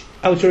each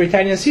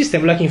authoritarian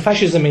system. Like in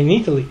fascism in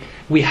Italy,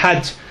 we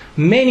had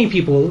many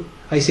people.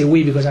 I say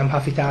we because I'm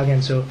half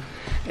Italian, so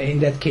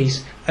in that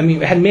case, I mean,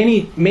 we had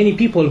many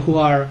people who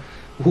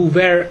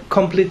were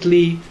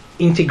completely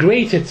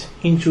integrated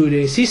into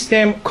the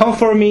system: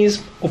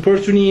 conformism,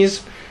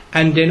 opportunism,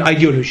 and then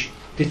ideology.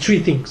 The three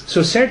things.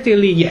 So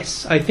certainly,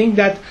 yes, I think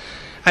that.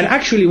 And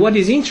actually, what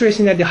is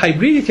interesting that the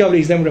hybridity of the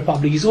Islamic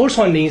Republic is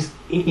also on the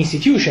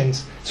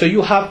institutions. So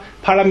you have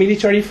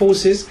paramilitary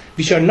forces,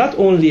 which are not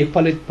only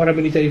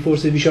paramilitary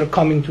forces which are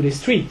coming to the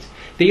street.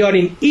 They are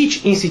in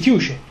each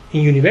institution,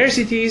 in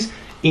universities,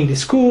 in the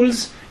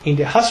schools, in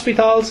the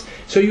hospitals.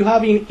 So you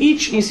have in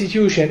each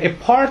institution a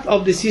part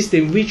of the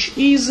system which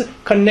is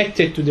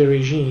connected to the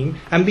regime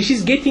and which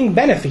is getting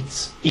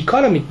benefits,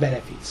 economic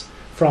benefits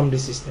from the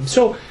system.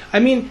 So, I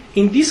mean,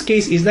 in this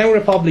case, Islamic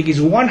Republic is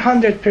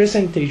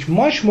 100%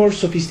 much more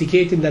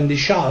sophisticated than the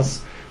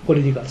Shah's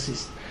political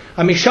system.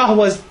 I mean, Shah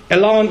was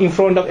alone in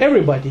front of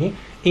everybody,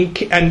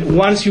 and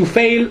once you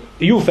fail,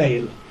 you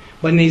fail.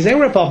 But in the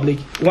Islamic Republic,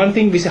 one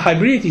thing this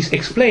hybridity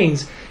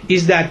explains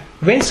is that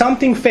when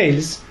something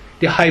fails,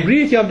 the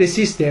hybridity of the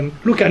system,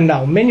 look at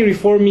now, many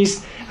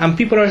reformists and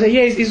people are saying,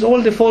 yes, it's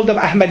all the fault of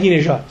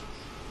Ahmadinejad.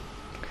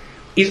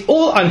 It's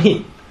all on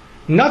him,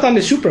 not on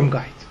the Supreme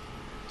Guide.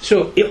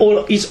 So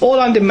it's all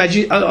on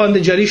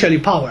the judiciary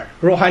power.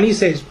 Rouhani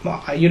says,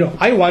 you know,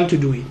 I want to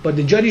do it, but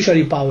the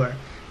judiciary power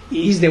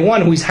is the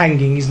one who is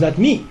hanging, is not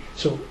me.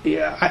 So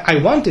I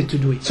wanted to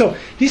do it. So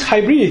this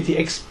hybridity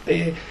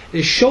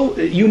show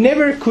you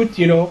never could,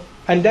 you know,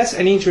 and that's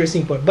an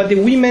interesting point. But the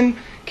women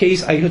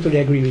case, I totally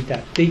agree with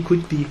that. They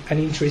could be an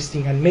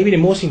interesting and maybe the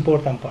most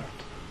important part.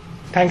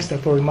 Thanks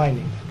for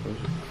reminding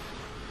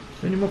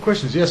that. Any more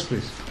questions? Yes,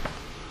 please.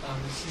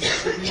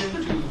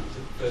 Similar to the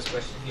first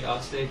question he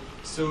asked,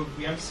 so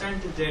we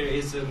understand that there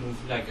is a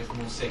move, like a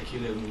more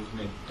secular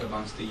movement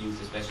amongst the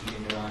youth, especially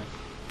in Iran.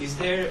 Is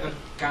there a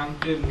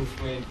counter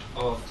movement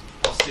of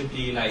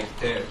possibly, like,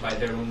 by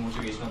their own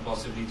motivation, or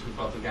possibly through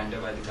propaganda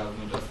by the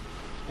government, of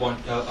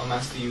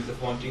amongst the youth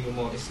of wanting a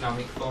more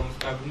Islamic form of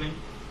government?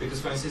 Because,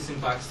 for instance, in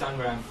Pakistan,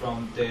 where I'm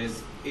from, there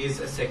is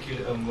a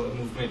secular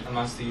movement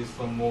amongst the youth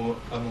for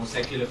a more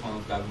secular form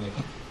of government.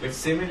 But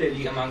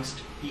similarly, amongst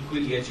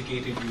equally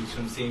educated youths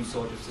from the same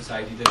sort of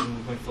society, there's a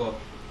movement for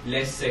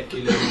less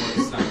secular, more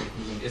Islamic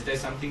movement. Is there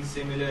something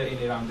similar in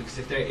Iran? Because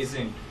if there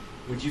isn't,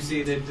 would you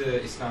say that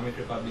the Islamic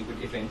Republic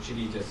would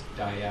eventually just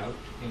die out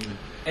in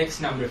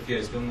X number of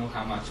years? Don't know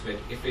how much, but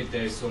if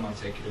there is so much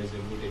secularism,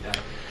 would it die?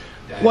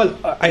 Well,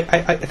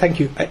 I thank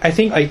you. I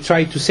think I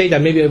tried to say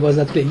that, maybe I was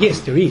not clear.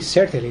 Yes, there is,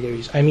 certainly there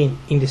is. I mean,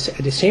 in the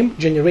same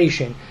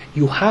generation,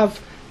 you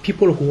have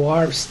people who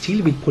are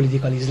still with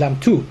political Islam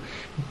too.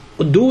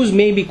 Those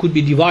maybe could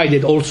be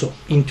divided also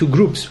into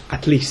groups,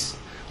 at least.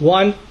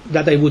 One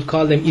that I would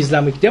call them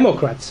Islamic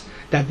Democrats,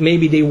 that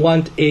maybe they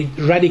want a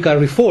radical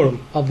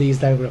reform of the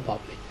Islamic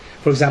Republic.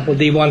 For example,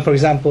 they want,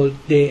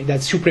 that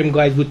Supreme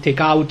Guide would take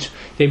out,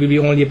 there will be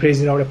only a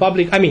president of the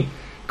Republic. I mean,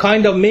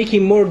 kind of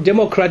making more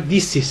democrat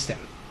this system.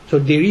 So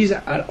there is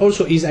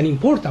also is an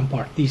important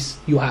part, this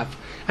you have.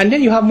 And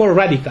then you have more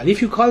radical.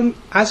 If you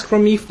ask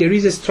from me if there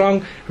is a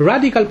strong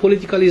radical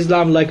political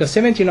Islam like a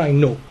 79,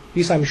 no.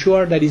 This I'm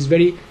sure that is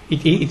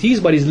it is,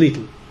 but is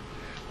little.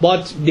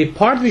 But the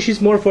part which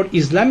is more for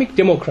Islamic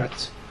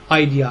Democrat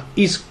idea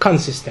is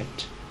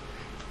consistent.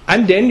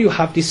 And then you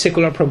have this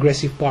secular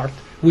progressive part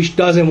which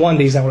doesn't want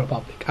the Islamic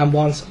Republic and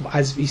wants,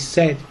 as we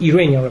said,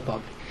 Iranian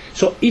Republic.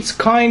 So it's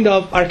kind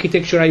of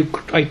architecture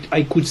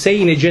I could say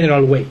in a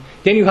general way.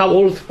 Then you have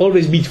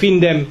always between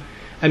them,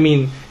 I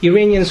mean,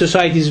 Iranian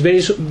society is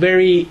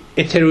very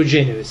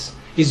heterogeneous.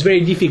 It's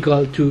very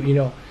difficult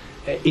to,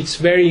 it's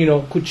very,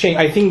 could change.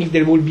 I think if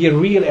there would be a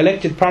real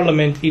elected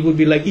parliament, it would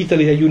be like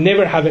Italy, that you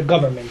never have a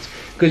government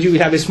because you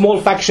would have a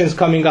small factions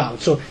coming out.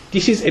 So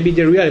this is a bit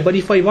the reality. But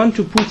if I want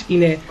to put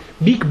in a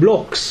big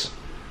blocks,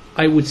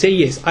 I would say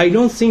yes. I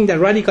don't think that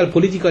radical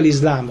political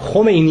Islam,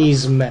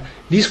 Khomeinism,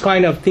 these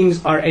kind of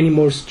things are any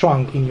more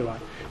strong in Iran.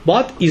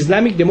 But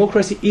Islamic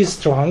democracy is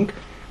strong.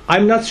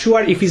 I'm not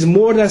sure if it's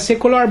more than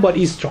secular, but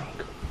it's strong.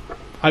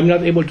 I'm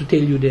not able to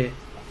tell you the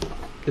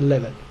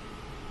level.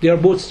 They are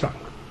both strong.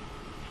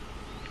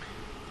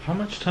 How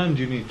much time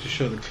do you need to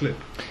show the clip?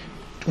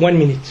 1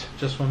 minute.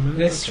 Just 1 minute?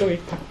 Let's show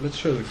it. Let's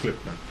show the clip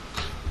then.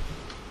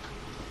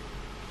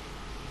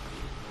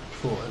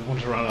 I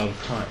want to run out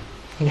of time.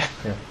 Yeah.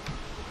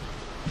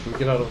 Can we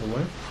get out of the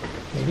way?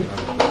 Maybe.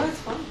 No, it's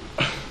fine.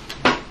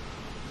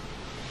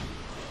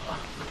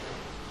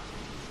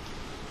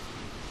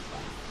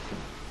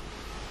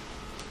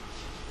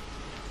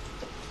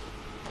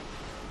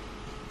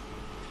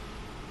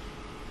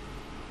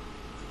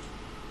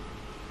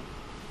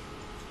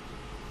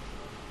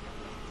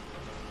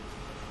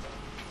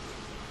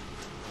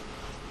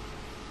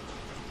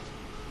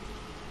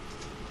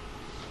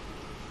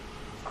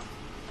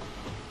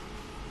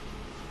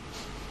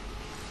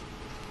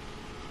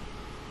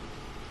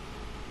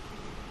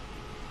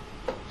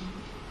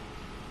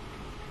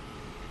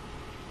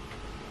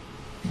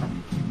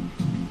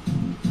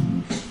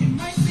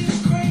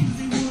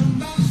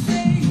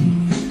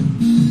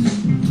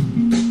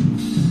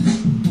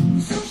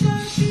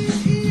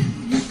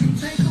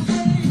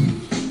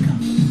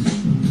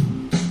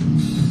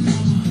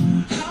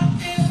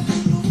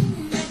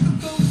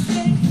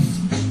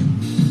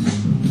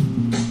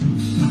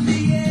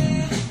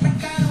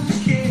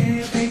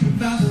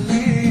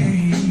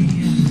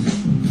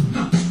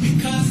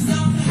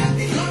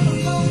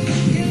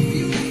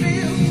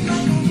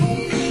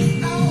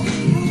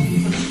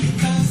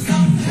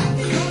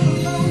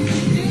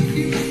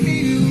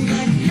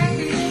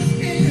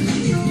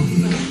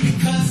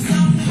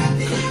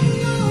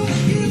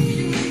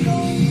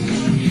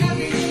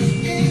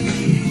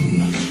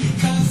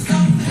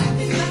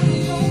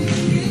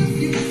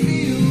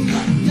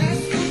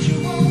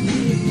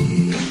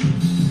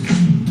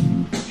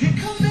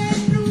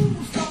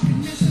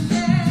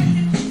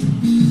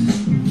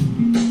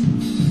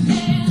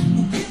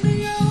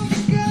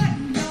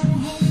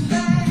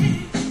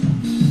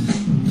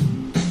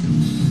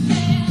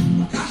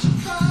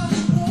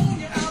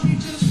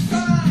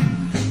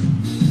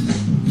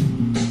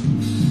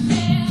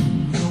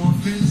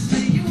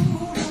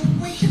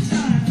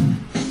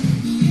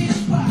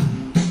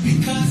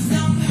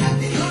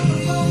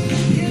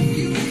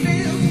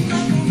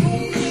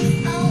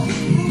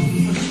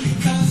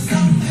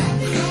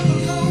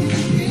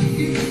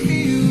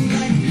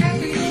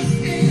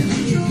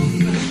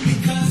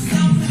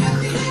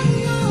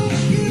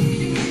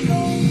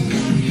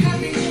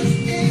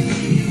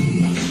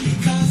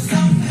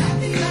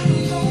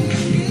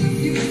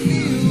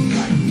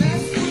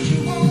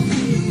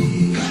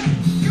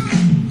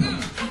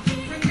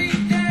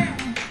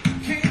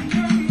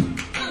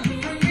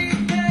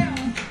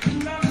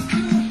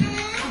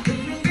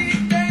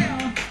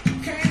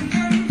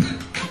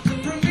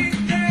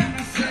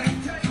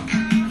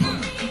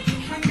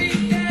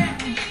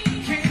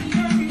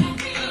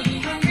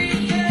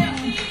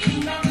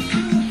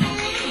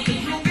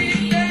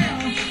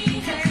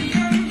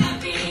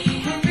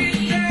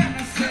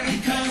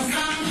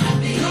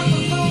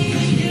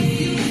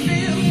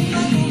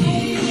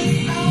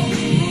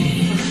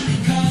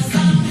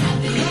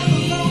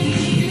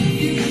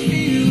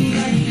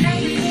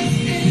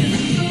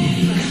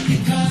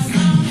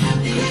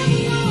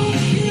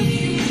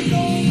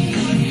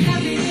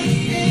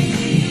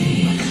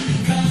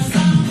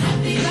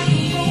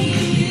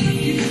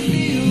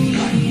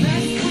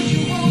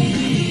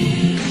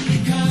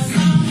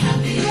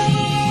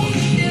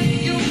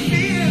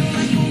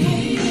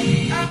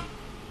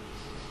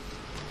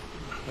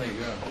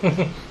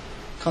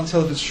 Can't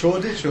tell if it's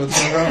Shoreditch or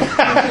Tehran.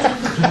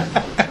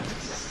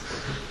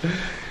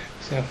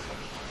 So,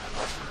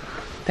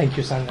 thank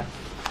you, Sandra.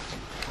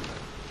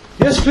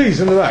 Yes, please,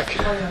 in the back.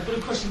 Oh, yeah, I've got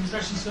a question that's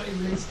actually slightly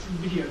related to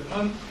the video.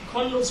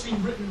 Quite a lot's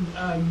been written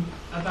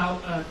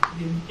about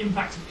the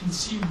impact of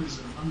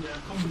consumerism under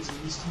communism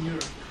in Eastern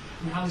Europe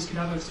and how this could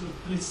have a sort of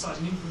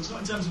politicising influence,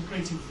 not in terms of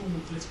creating formal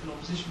political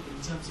opposition, but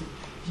in terms of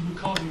people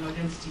carving an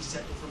identity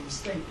separate from the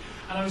state.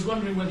 And I was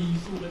wondering whether you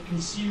thought that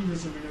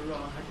consumerism in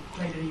Iran had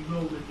played any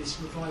role in this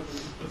revival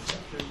of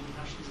secularism and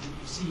nationalism that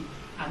you've seen,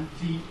 and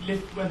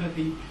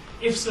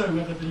if so,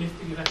 whether the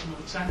lifting of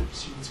economic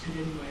sanctions could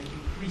in any way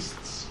increase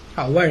this.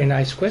 Oh, very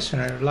nice question.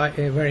 I like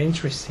a very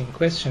interesting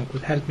question.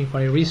 Could help me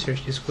when I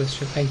research this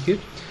question. Thank you.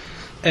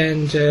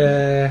 And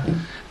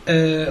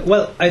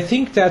well, I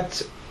think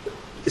that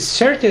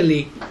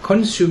certainly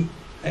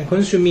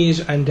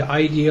consumerism and the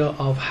idea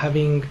of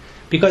having,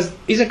 because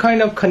it's a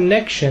kind of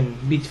connection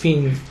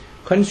between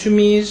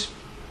consumerism,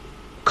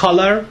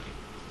 color,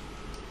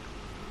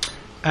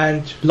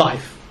 and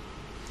life.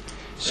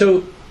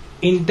 So,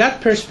 in that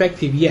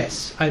perspective,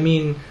 yes. I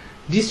mean,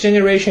 this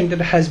generation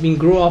that has been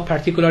grown up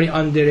particularly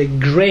under a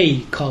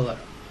gray color,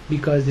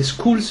 because the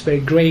schools were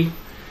gray,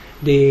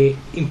 the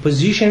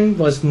imposition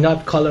was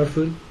not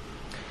colorful.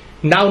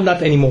 Now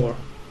not anymore,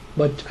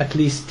 but at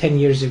least 10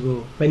 years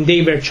ago, when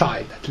they were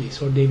child at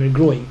least, or they were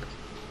growing.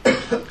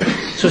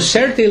 So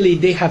certainly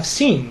they have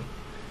seen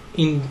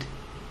in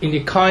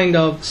the kind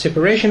of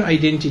separation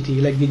identity,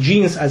 like the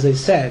genes, as I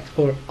said,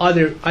 or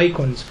other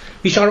icons,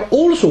 which are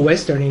also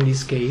Western in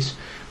this case,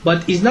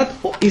 but it's not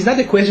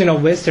a question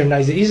of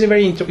Westernizing. It is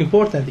very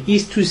important,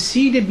 is to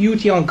see the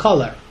beauty on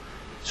color.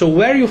 So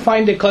where you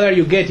find the color,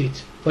 you get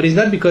it, but it's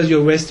not because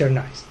you're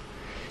Westernized.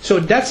 So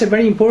that's a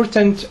very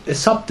important,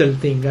 subtle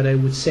thing that I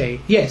would say.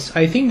 Yes,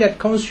 I think that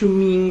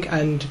consuming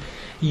and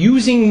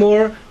using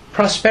more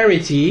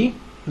prosperity,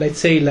 let's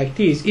say like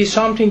this, is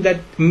something that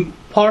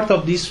part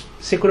of this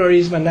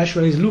secularism and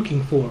nationalism is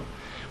looking for.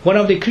 One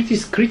of the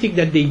critique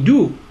that they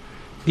do,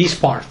 this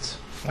part,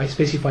 I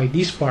specify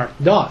this part,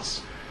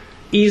 does,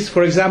 is,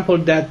 for example,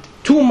 that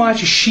too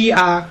much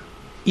Shia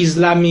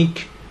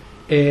Islamic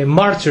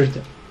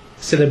martyrdom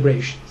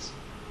celebrations.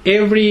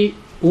 Every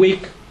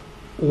week,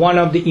 one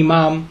of the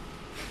imam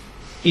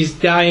is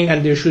dying,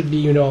 and there should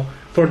be,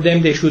 for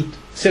them they should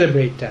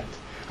celebrate that,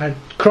 and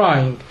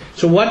crying.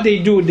 So what they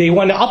do, they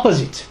want the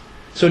opposite.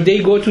 So they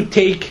go to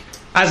take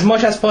as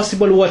much as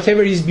possible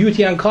whatever is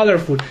beauty and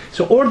colorful.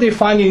 So or they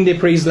find it in the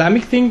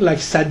pre-Islamic thing like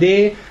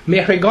Sadeh,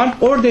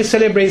 Mehregan, or they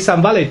celebrate St.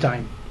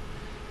 Valentine.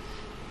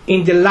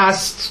 In the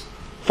last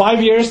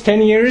 5 years,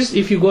 10 years,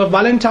 if you go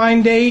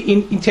Valentine Day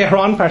in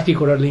Tehran,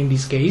 particularly in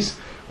this case,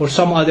 or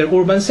some other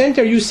urban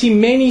center, you see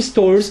many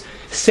stores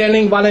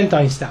selling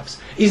Valentine stuffs.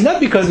 It's not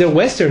because they're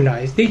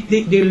Westernized.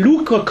 They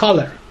look at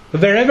color.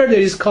 Wherever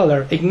there is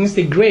color against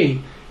the gray,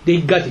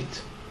 they got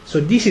it. So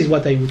this is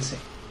what I would say.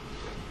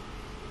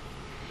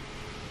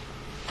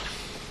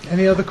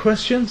 Any other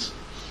questions?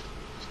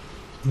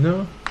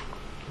 No?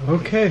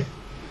 Okay.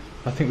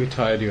 I think we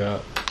tired you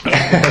out.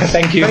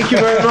 Thank you. Thank you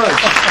very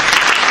much.